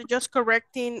classmates are just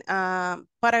correcting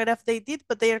paragraph they did,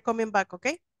 but they are coming back,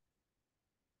 okay?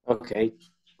 Okay.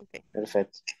 Okay.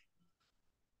 Perfect.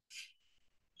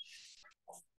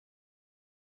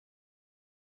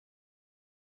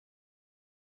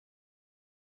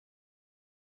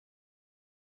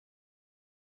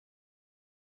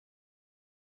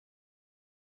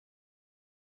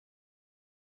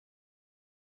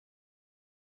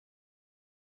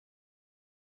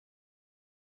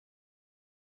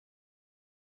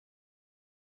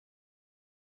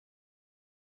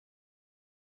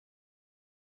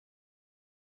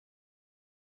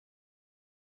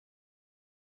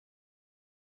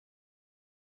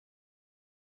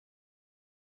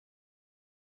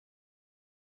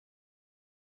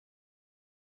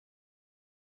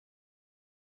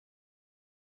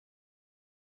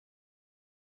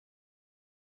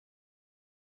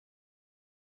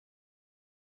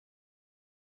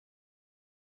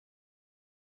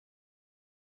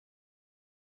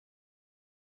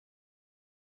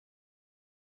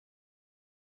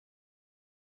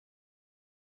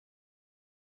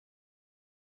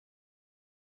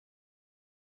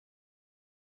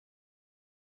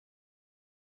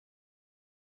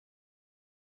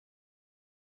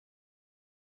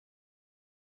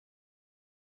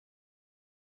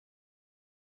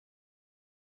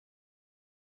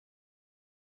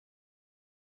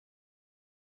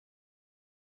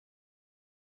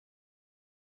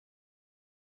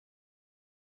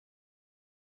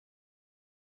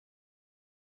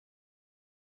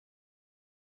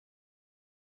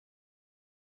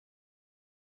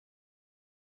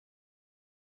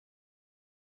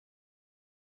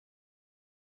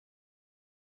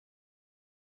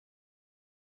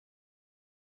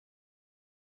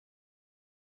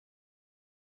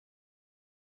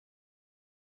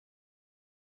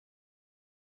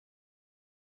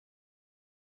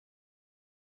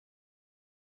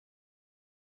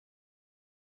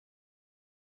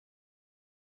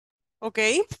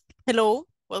 Okay. Hello,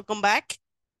 welcome back.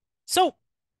 So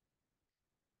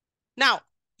now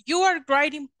you are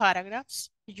writing paragraphs.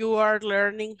 You are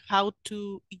learning how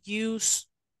to use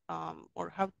or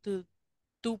how to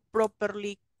do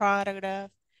properly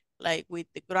paragraph, like with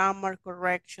the grammar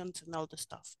corrections and all the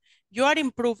stuff. You are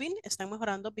improving, están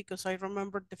mejorando, because I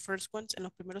remember the first ones, en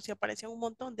los primeros sí aparecían un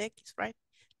montón de X, right?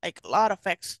 Like a lot of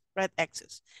X, red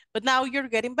X's. But now you're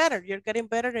getting better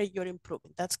and you're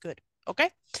improving. That's good, okay?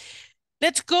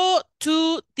 Let's go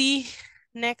to the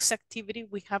next activity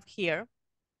we have here,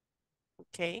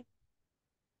 okay?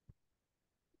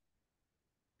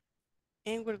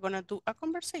 And we're gonna do a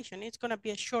conversation. It's gonna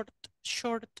be a short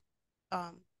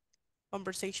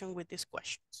conversation with these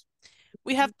questions.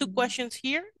 We have two questions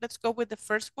here. Let's go with the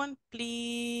first one,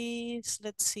 please.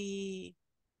 Let's see.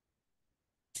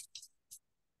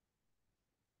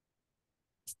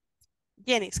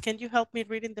 Janice, can you help me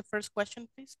reading the first question,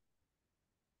 please?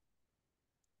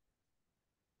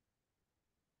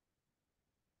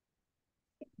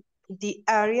 The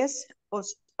areas of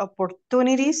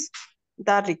opportunities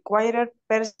that require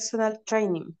personal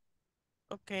training.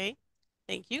 Okay,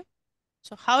 thank you.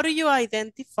 So how do you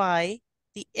identify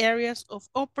the areas of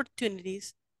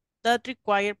opportunities that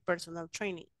require personal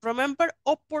training? Remember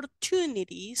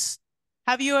opportunities.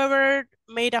 Have you ever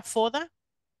made a FODA?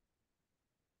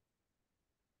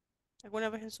 ¿Alguna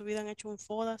vez en su vida han hecho un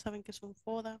FODA? ¿Saben qué es un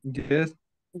FODA? Yes.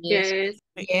 Yes.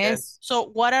 Okay. Yes. So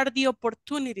what are the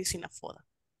opportunities in a FODA?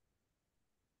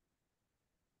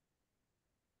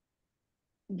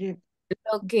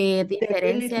 Lo que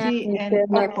diferencia Ability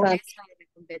and la empresa de la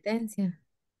competencia.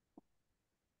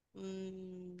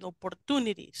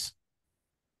 Opportunities.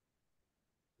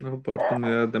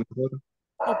 Oportunidad de mejora.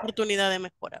 Oportunidad de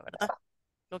mejora, ¿verdad?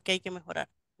 Lo que hay que mejorar,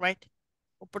 right?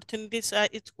 Opportunities,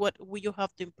 it's what you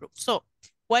have to improve. So,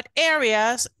 what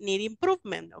areas need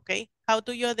improvement, okay? How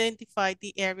do you identify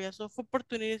the areas of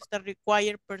opportunities that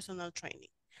require personal training?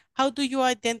 How do you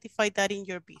identify that in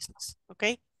your business,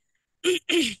 okay?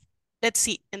 Let's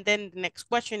see. And then the next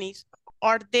question is,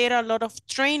 are there a lot of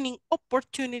training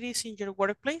opportunities in your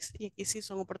workplace? Y aquí sí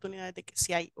son oportunidades de que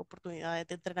sí hay oportunidades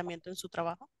de entrenamiento en su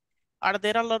trabajo. Are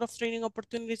there a lot of training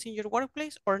opportunities in your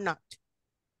workplace or not?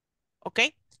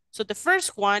 Okay, so the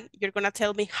first one, you're gonna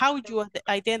tell me how you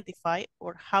identify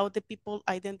or how the people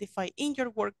identify in your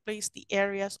workplace the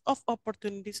areas of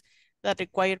opportunities that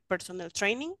require personal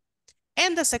training.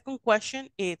 And the second question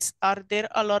is, are there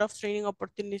a lot of training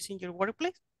opportunities in your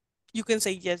workplace? You can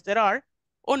say yes, there are,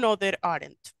 or no, there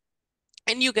aren't.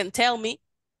 And you can tell me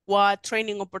what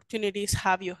training opportunities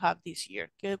have you had this year.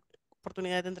 ¿Qué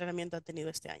oportunidades de entrenamiento ha tenido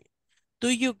este año? Do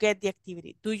you get the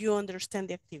activity? Do you understand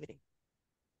the activity?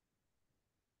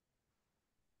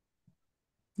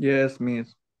 Yes,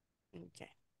 Miss. Okay.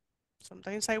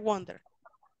 Sometimes I wonder.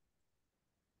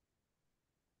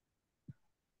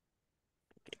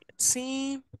 Okay, let's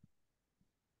see.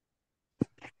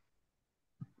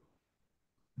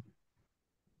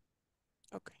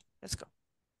 Okay, let's go.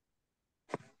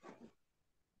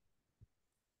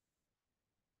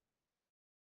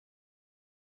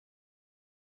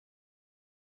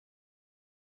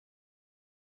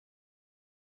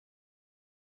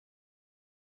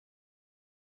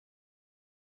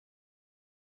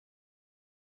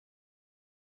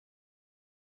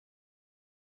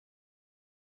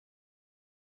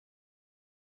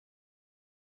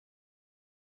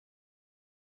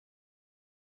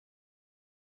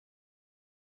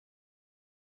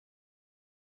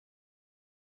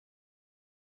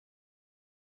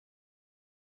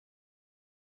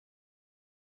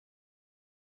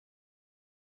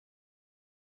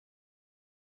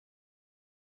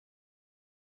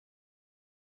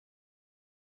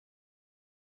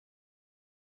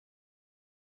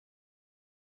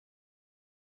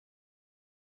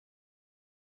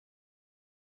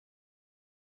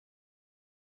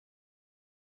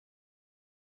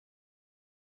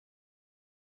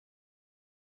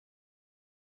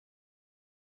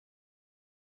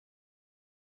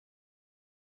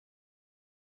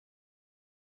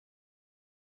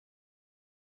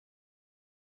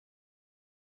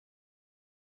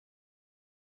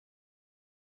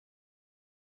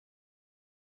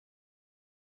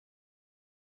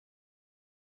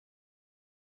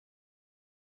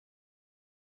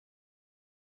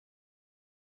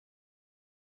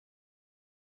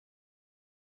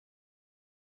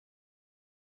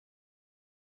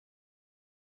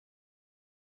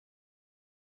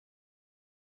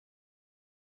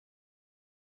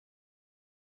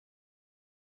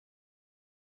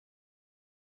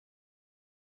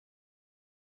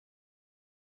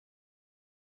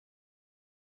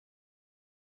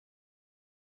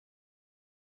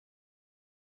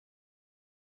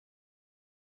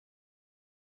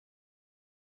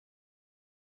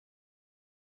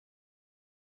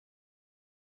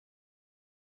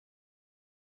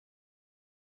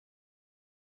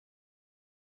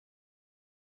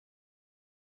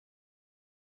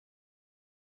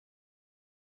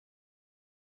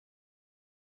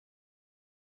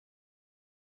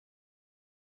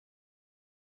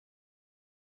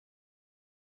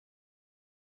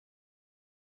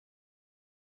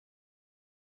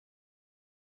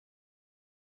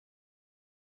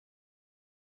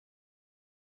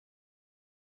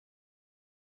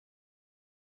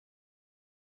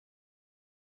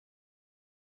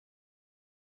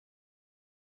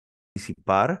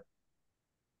 Participar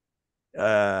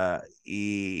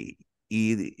y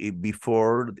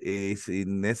before is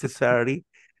necessary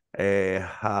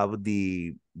have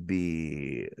the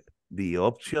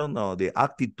option or the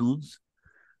attitudes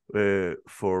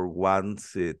for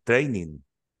one's training.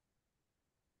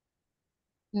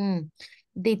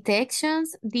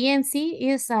 Detections, DNC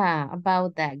is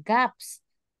about the gaps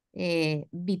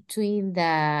between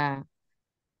the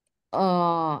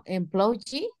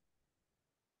employee.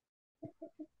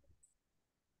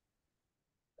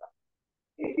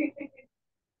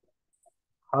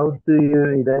 How do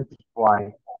you identify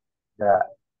the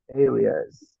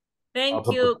areas Thank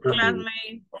of you,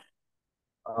 opportunity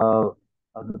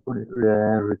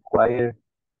classmate. require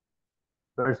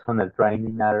personal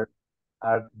training? Are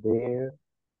there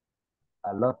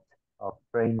a lot of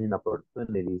training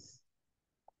opportunities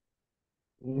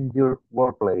in your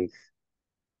workplace?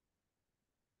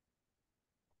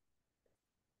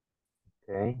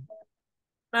 Okay.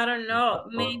 I don't know,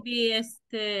 maybe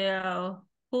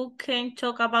who can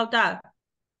talk about that?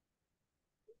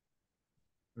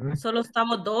 Solo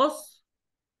estamos dos.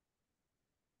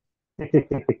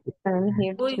 I'm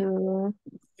here Uy. too.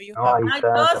 No, ahí Ay,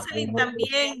 está Jocelyn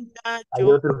también. también. Hay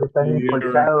otros que están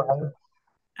encolchados ahí,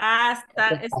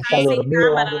 Están hasta sin dormidos.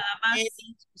 cámara nada más.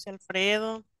 José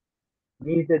Alfredo.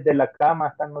 Ni desde la cama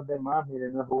están los demás,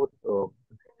 miren, no es justo.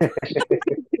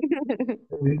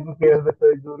 Digo que yo me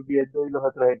estoy durmiendo y los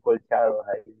otros encolchados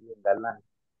ahí en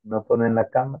no ponen la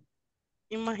cama.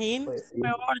 Imagínate, Pues sí.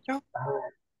 mejor yo.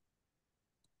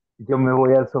 Yo me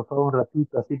voy al sofá un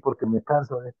ratito así porque me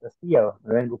canso de esta silla,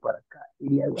 me vengo para acá y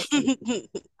le hago así.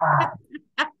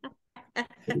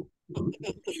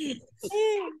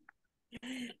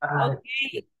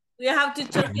 Okay, we have to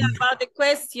talk about the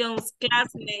questions,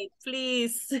 classmate,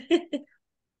 please.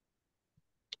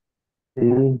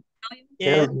 Sí,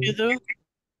 Yes, tell you me. do.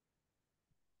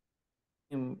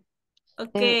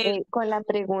 Okay. Con la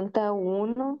pregunta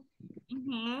 1,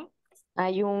 Ujú.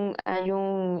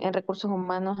 en recursos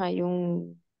humanos hay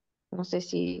no sé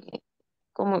si,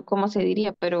 cómo se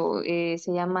diría, pero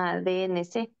se llama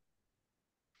DNC.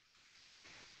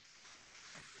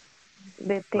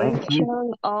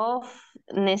 Detection of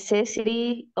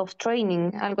Necessity of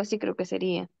Training, algo así creo que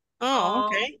sería. Oh,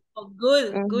 okay. Oh,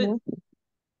 good, good. Ujú.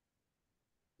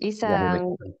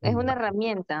 Es una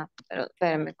herramienta, pero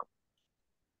espérame.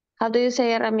 How do you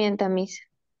say herramienta, Miss?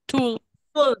 Tool.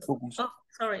 Tools. Oh,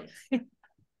 sorry.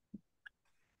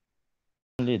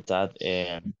 Only that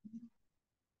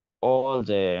all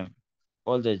the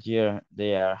year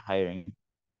they are hiring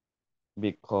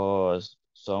because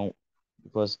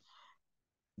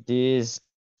this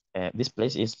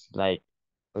place is like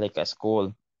a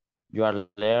school. You are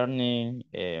learning.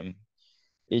 If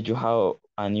you have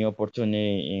a new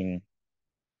opportunity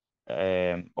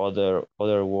in other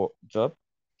job,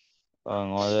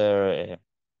 another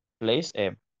place.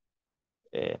 Uh,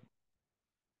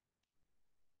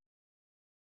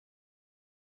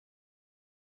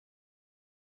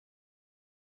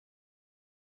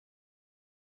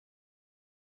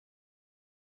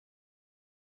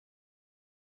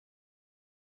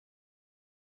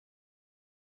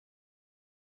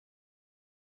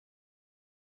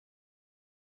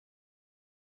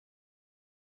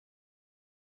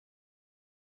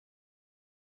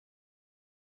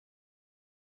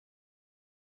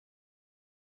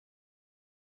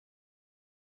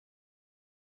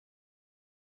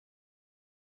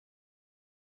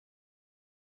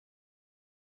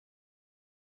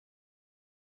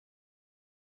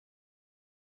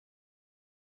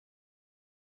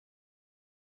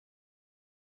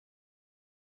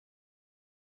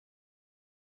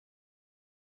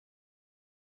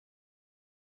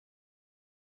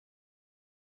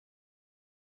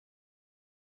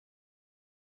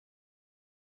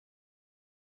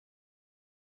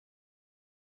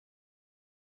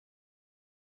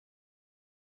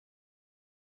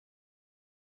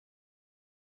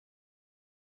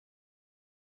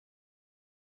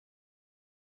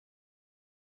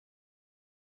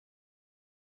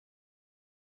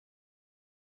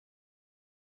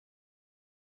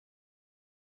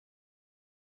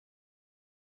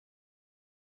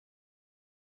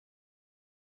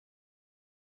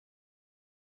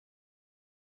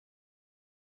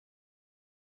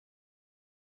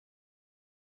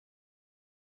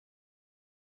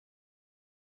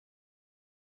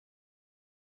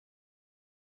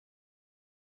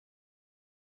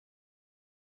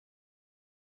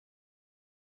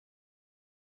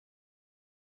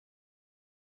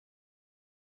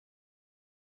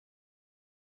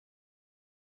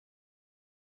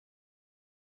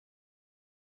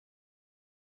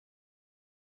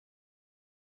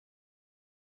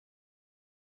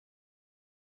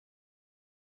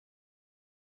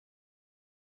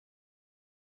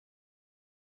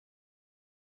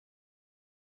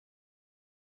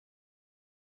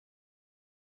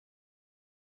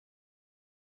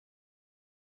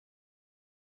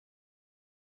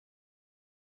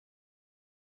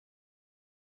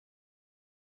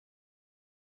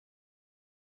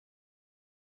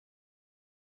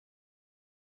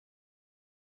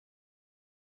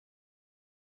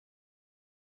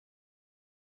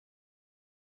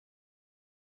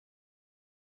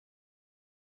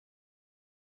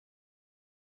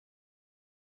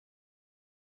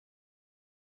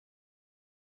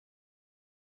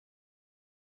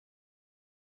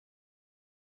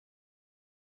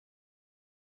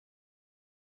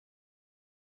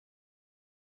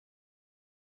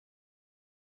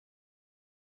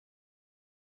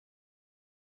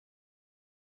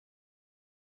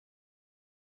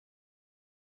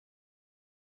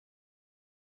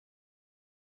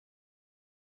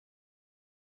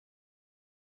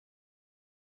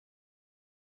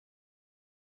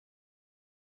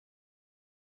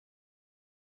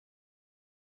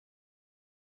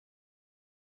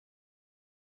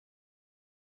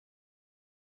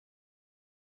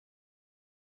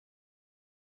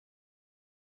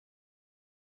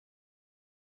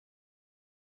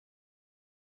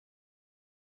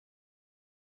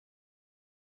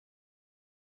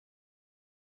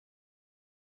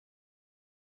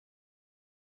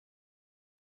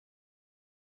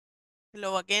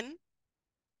 Hello again.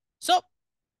 So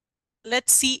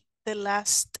let's see the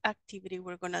last activity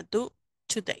we're gonna do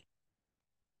today.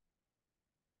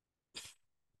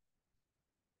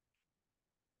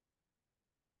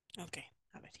 Okay,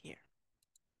 have it here.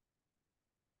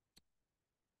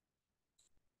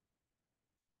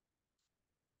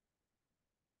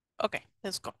 Okay,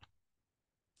 let's go.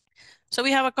 So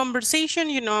we have a conversation,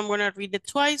 you know, I'm gonna read it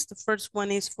twice. The first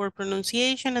one is for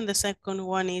pronunciation and the second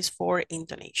one is for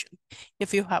intonation.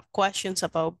 If you have questions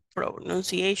about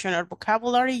pronunciation or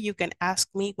vocabulary, you can ask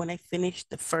me when I finish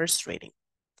the first reading.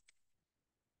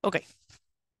 Okay.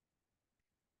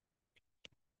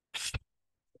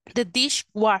 The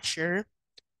dishwasher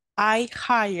I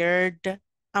hired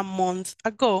a month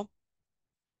ago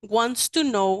wants to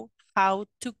know how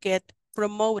to get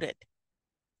promoted.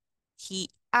 He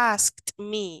asked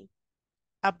me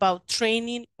about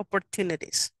training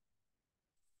opportunities.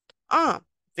 Ah,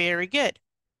 very good.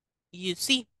 You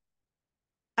see,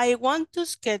 I want to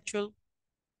schedule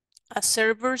a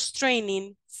server's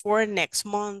training for next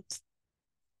month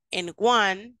and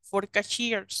one for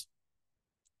cashiers.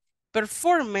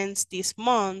 Performance this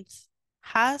month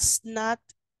was not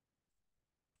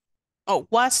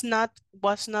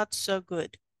so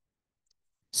good.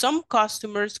 Some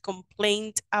customers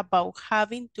complained about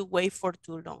having to wait for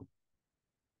too long.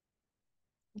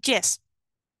 Yes,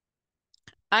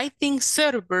 I think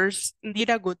servers need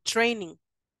a good training.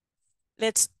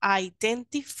 Let's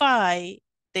identify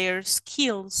their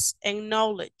skills and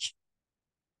knowledge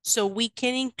so we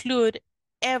can include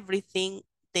everything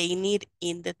they need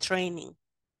in the training.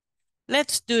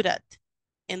 Let's do that.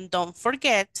 And don't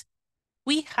forget,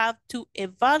 we have to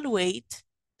evaluate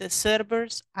the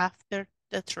servers after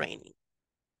the training.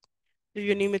 Do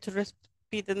you need me to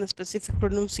repeat in a specific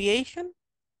pronunciation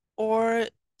or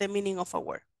the meaning of a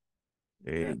word?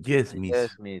 Yes, miss.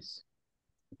 Yes, miss.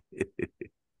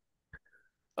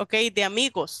 Okay, the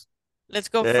amigos. Let's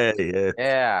go Yeah, first. yeah.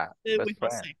 Yeah, best With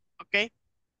friend. Jose, okay?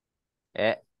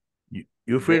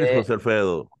 You first, Jose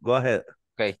Alfredo. Go ahead.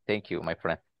 Okay, thank you, my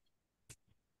friend.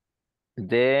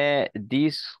 The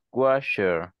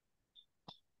dishwasher.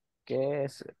 ¿Qué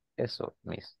es eso,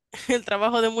 miss? El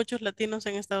trabajo de muchos latinos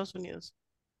en Estados Unidos.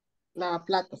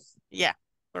 Lavaplatos. Yeah,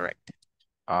 correct.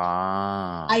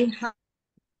 Ah, I have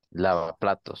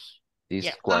lavaplatos. Yeah.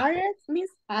 Dishwasher. hired, miss.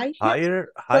 I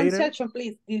Hire. Transaction,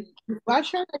 please.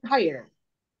 Dishwasher and hire.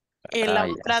 El Ah,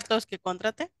 ya. lavaplatos que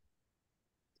contraté.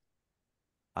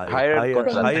 Hire,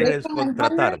 contratar. Hire es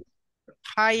contratar.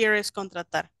 Hire es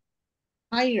contratar.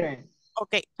 Hire.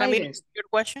 Okay, Ramírez, your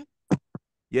question?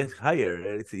 Yes,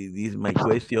 hire. See, this is my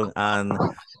question. And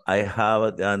I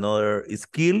have another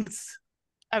skills.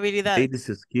 Habilidades.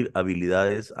 Basic skill,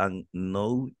 habilidades, and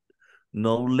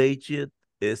knowledge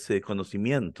es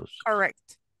conocimientos.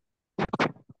 Correct.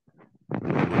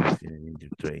 In the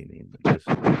training. Let's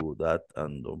do that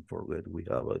and don't forget we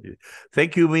have a...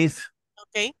 Thank you, miss.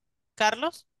 Okay.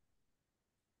 Carlos?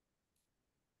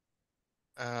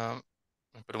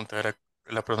 Mi pregunta era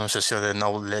la pronunciación de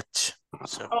knowledge.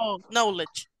 So, Oh,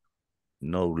 knowledge.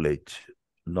 Knowledge.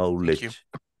 thank you.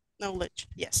 Knowledge,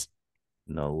 yes.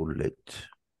 Knowledge.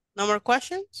 No more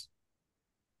questions?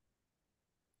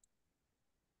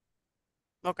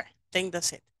 Okay, I think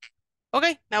that's it.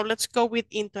 Okay, now let's go with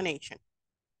intonation.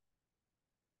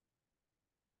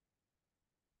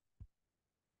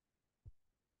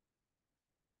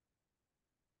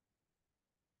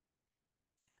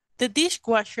 The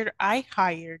dishwasher I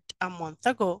hired a month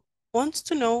ago wants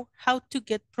to know how to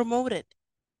get promoted.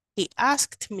 He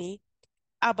asked me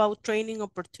about training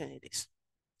opportunities.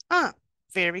 Ah,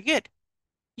 very good.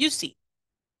 You see,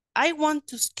 I want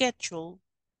to schedule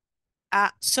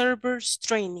a server's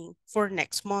training for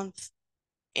next month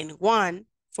and one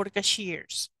for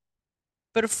cashiers.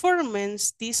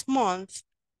 Performance this month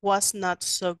was not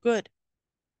so good.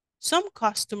 Some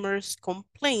customers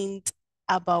complained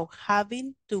about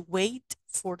having to wait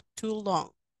for too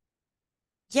long.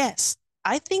 Yes,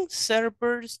 I think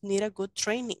servers need a good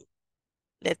training.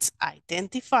 Let's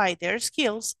identify their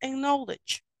skills and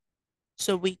knowledge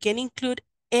so we can include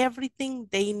everything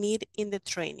they need in the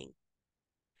training.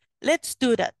 Let's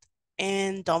do that.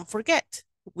 And don't forget,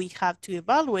 we have to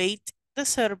evaluate the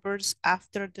servers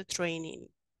after the training.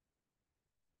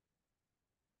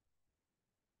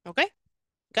 Okay,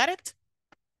 got it?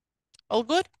 All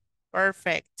good?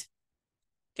 Perfect.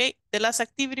 Okay, the last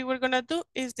activity we're gonna do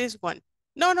is this one.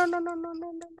 No. No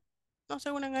se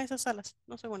unan a esas salas,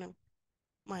 no se unan.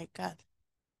 My God.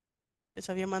 Les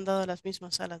había mandado a las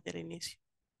mismas salas del inicio.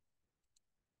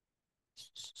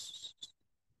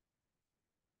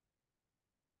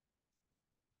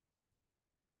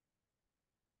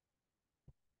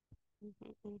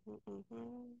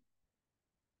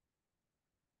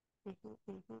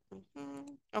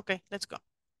 Okay, let's go.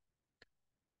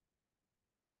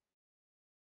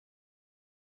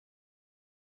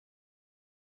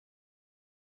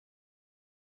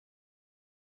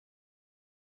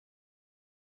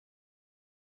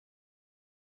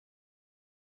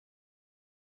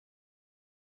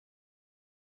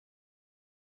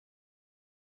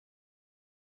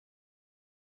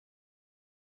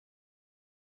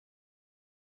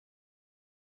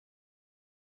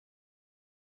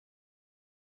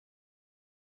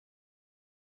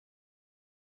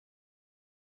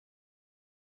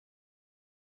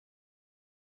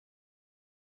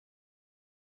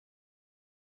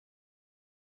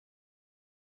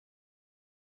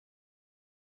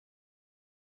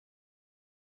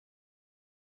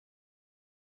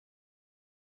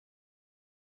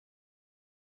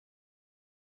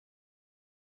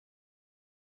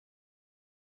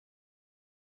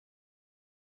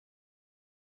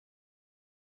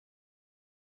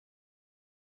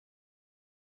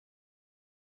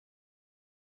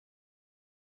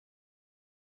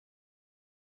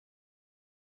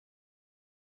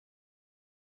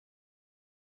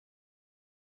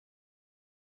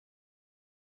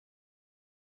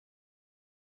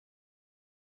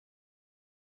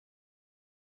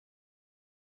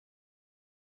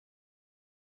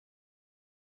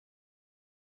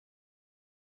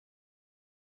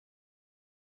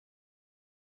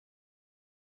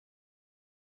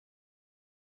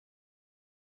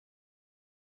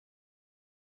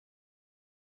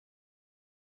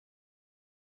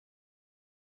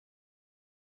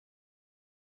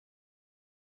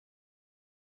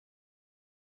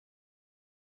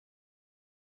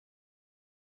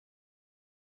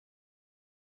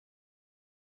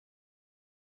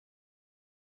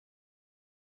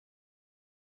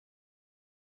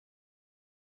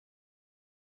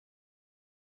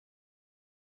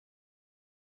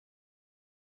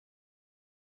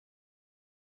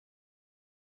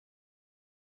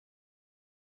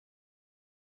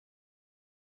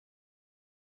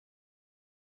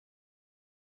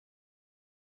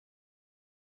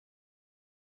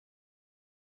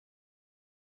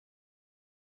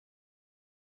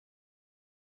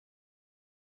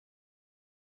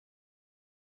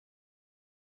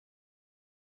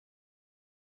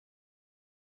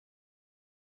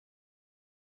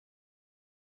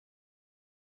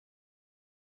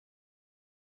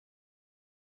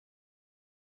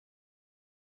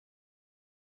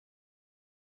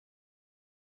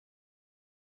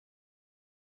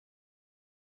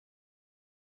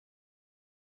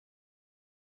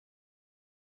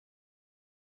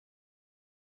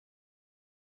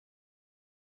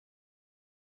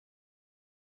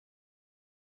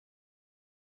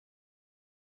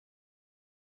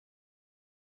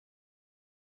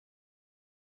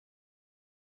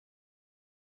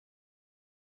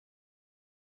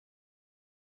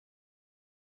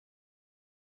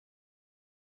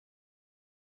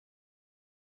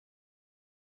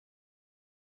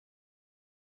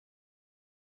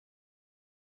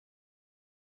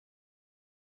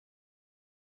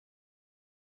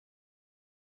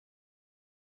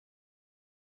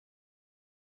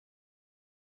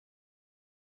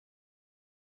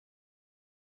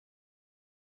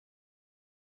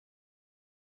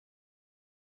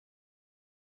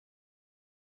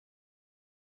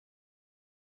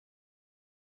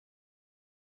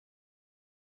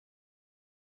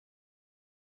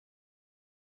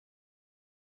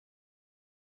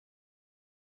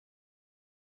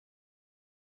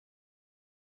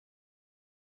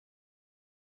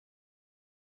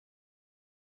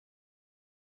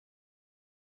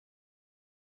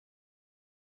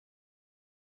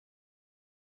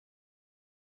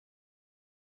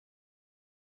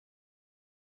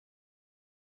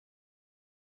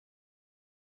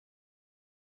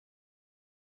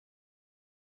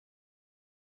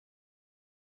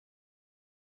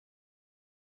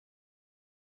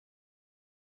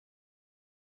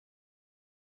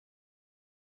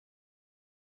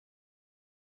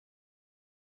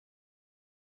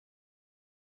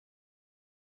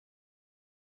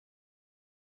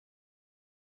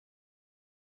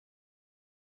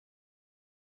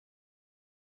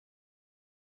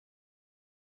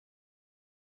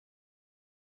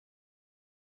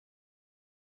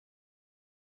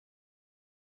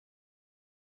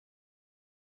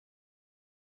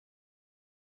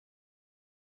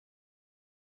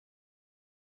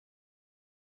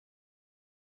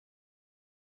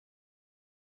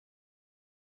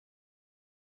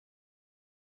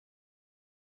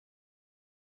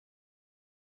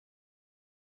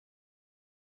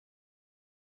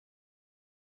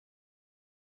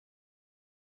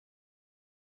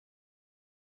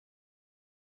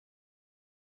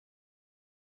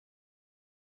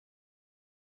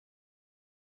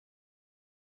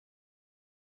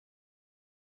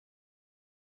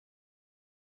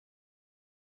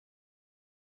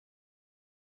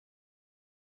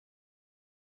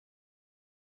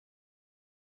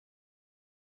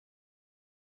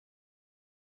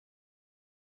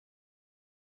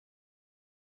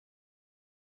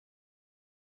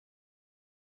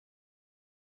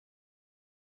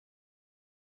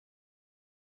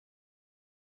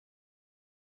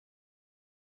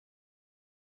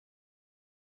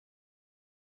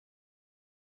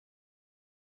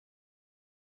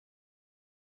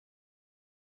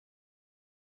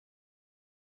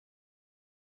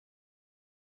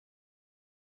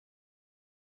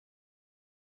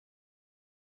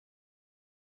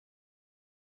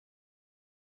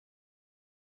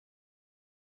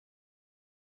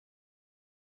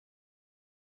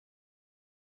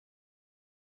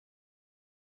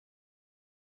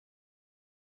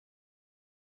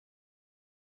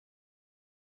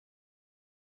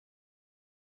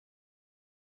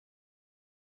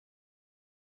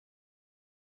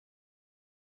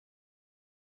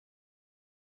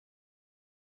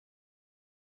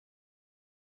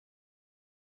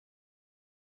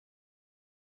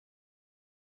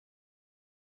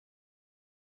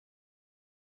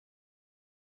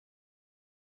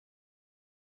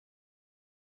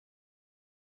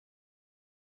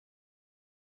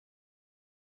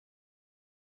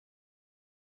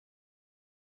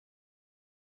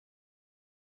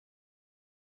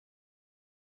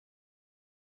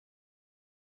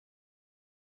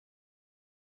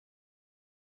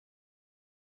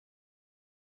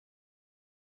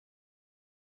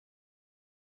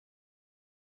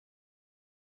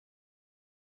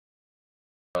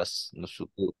 was not so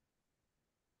good.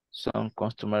 Some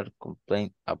customer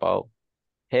complained about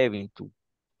having to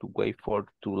wait for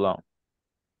too long.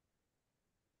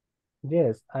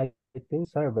 Yes, I think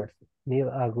servers need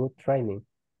a good training.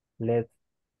 Let's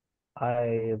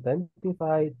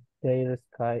identify their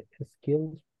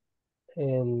skills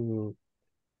and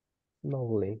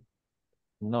knowledge.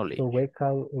 So we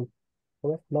can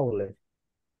knowledge.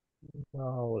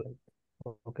 Knowledge.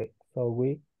 Okay, so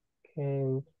we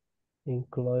can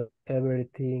include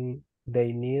everything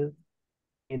they need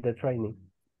in the training.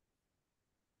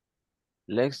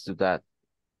 Let's do that.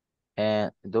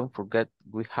 And don't forget,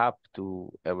 we have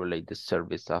to evaluate the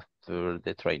service after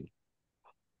the training.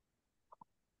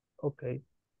 Okay.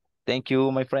 Thank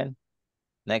you, my friend.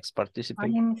 Next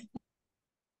participant.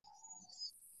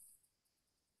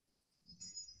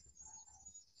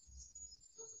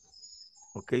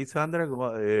 Okay, Sandra,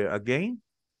 again.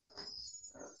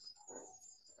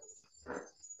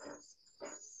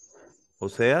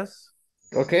 Oseas?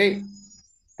 Okay,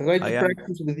 I'm going to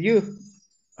practice with you.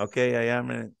 Okay,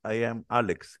 I am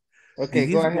Alex. Okay,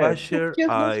 The go ahead. dishwasher,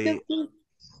 Excuse me.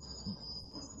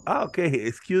 okay,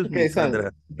 excuse me, Okay, Sandra.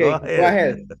 Sandra. Go Okay, go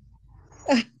ahead.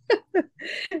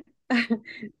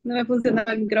 No me funciona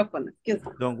el micrófono. Excuse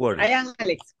me. Don't worry. I am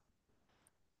Alex.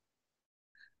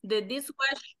 The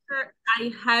dishwasher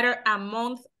I hired a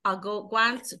month ago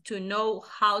wants to know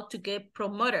how to get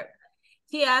promoted.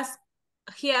 He asked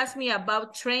me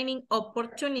about training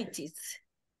opportunities.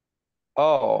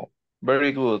 Oh,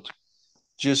 very good.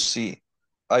 You see,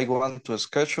 I want to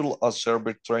schedule a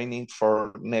server training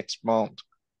for next month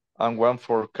and one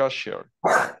for cashier.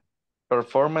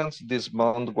 Performance this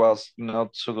month was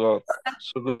not so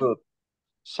good.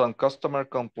 Some customer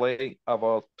complain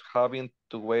about having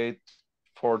to wait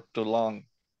for too long.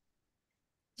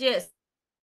 Yes.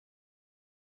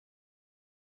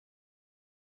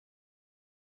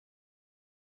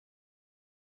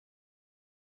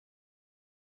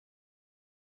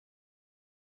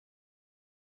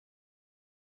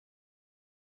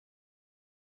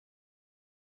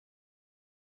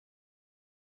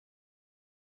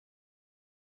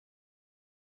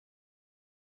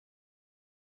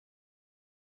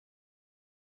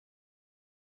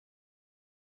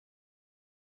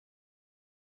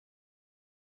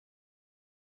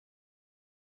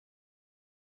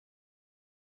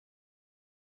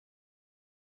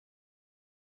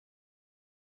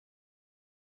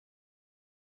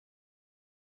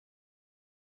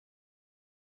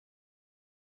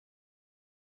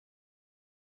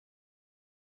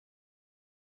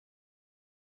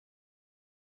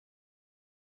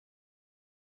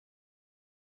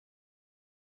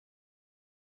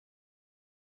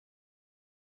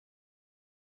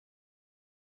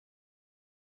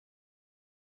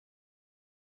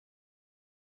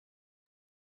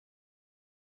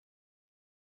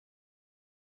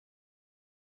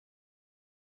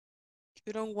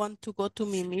 You don't want to go to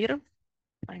Mimir?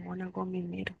 I want to go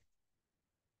Mimir.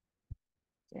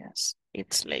 Yes,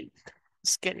 it's late.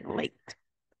 It's getting late.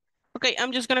 Okay,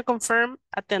 I'm just going to confirm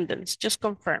attendance. Just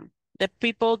confirm. The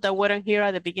people that weren't here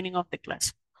at the beginning of the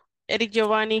class. Eric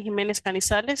Giovanni Jimenez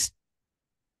Canizales.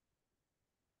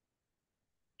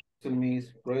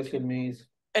 Present, Miss.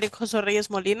 Eric José Reyes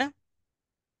Molina.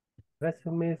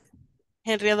 Gracias, Miss.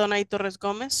 Henry Adonai Torres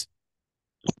Gómez.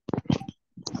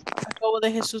 Jacobo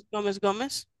de Jesús Gómez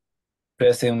Gómez.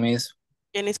 Present, Miss.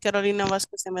 Jenis Carolina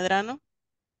Vázquez de Medrano.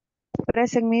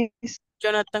 Present, Miss.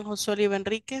 Jonathan José Oliva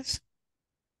Enríquez.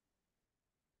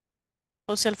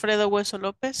 José Alfredo Hueso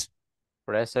López.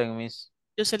 Present, Miss.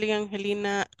 Jocelyn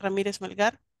Angelina Ramírez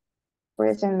Melgar.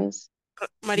 Present, Miss.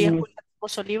 María Julia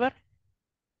Ramos Olivar.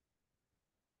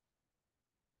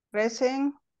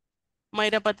 Present.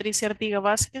 Mayra Patricia Artiga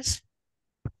Vázquez.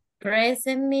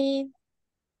 Present, Miss.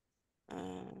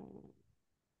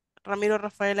 Ramiro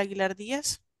Rafael Aguilar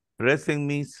Díaz. Present,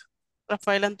 Miss.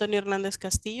 Rafael Antonio Hernández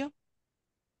Castillo.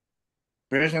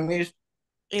 Present, Miss.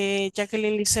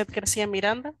 Jacqueline Lisette García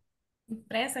Miranda.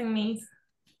 Present, Miss.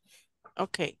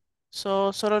 Okay,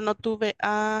 so solo no tuve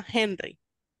a Henry.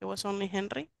 It was only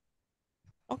Henry.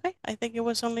 Okay, I think it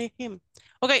was only him.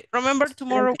 Okay, remember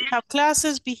tomorrow we have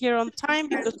classes. Be here on time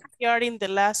because we are in the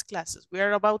last classes. We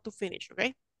are about to finish,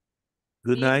 okay?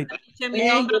 Good night. Good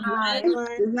night.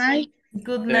 Good night.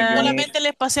 Good Thank you, night. Solamente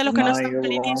les pasé a los que no están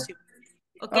al inicio.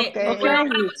 Okay, Okay. ¿me puedo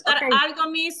preguntar algo,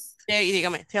 Miss? Y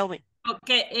dígame, tell me.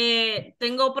 Okay,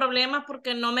 tengo problemas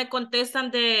porque no me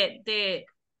contestan de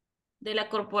la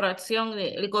corporación,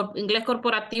 inglés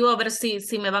corporativo, a ver si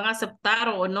me van a aceptar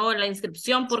o no la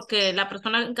inscripción, porque la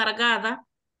persona encargada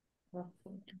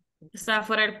está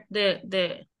fuera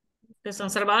de San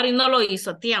Salvador y no lo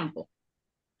hizo a tiempo.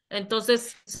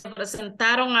 Entonces se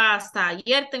presentaron hasta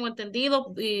ayer, tengo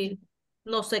entendido, y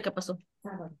no sé qué pasó.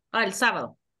 Ah, el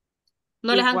sábado.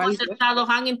 No les han Igual yo. contestado,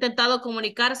 han intentado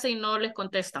comunicarse y no les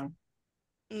contestan.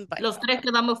 Bye. Los tres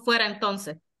quedamos fuera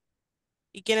entonces.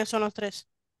 ¿Y quiénes son los tres?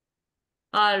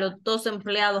 Ah, los dos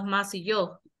empleados más y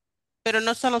yo. Pero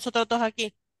no están los otros dos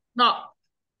aquí. No.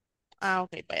 Ah,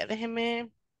 ok, vaya, déjeme.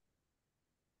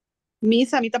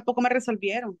 Mis, a mí tampoco me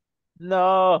resolvieron.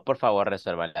 No, por favor,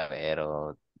 resuélvanla a ver.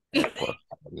 Por favor.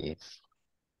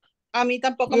 A mí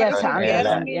tampoco Y me a Sandra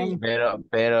resolvieron. también.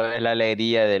 Pero es la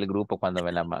alegría del grupo cuando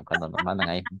cuando nos mandan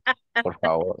ahí. Por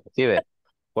favor. Sí, ve.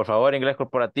 Por favor, inglés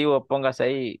corporativo, póngase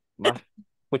ahí.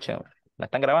 Escuchen, la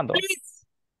están grabando. Please,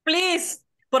 please.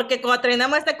 Porque cuando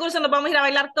terminamos este curso nos vamos a ir a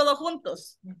bailar todos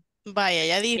juntos. Vaya,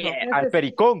 ya dijo. Al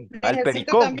pericón, al Necesito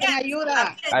pericón, también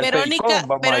ayuda. al Verónica, pericón,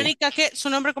 vamos a ir. Verónica, ¿qué? ¿Su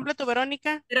nombre completo,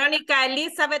 Verónica? Verónica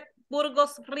Elizabeth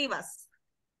Burgos Rivas.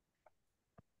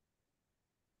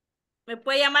 Me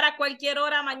puede llamar a cualquier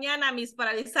hora mañana, Miss,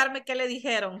 para avisarme qué le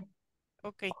dijeron.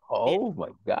 Ok. Oh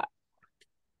my God.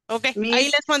 Ok, ahí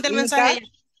Miss, les mandé el en mi mensaje.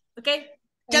 caso, Ok.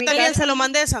 Ya mi también caso- se lo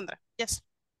mandé, Sandra. Yes.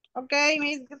 Ok,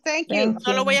 Miss, thank you. Thank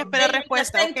Solo voy a you. esperar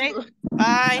respuesta, ok?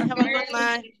 Bye, have a good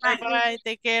night. Bye, bye,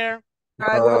 take care.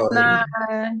 Have a good night.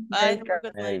 Bye, have a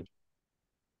good night. Hey,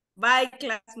 Bye,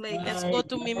 classmates. Let's go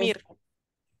to Mimir.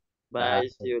 Bye.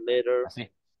 See you later. así.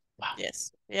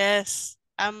 Yes, yes.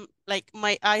 I'm like,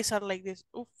 my eyes are like this.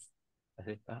 Oof.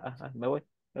 Así. Me voy,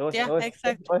 me voy, Yeah, me voy,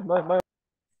 exactly. voy, voy, voy.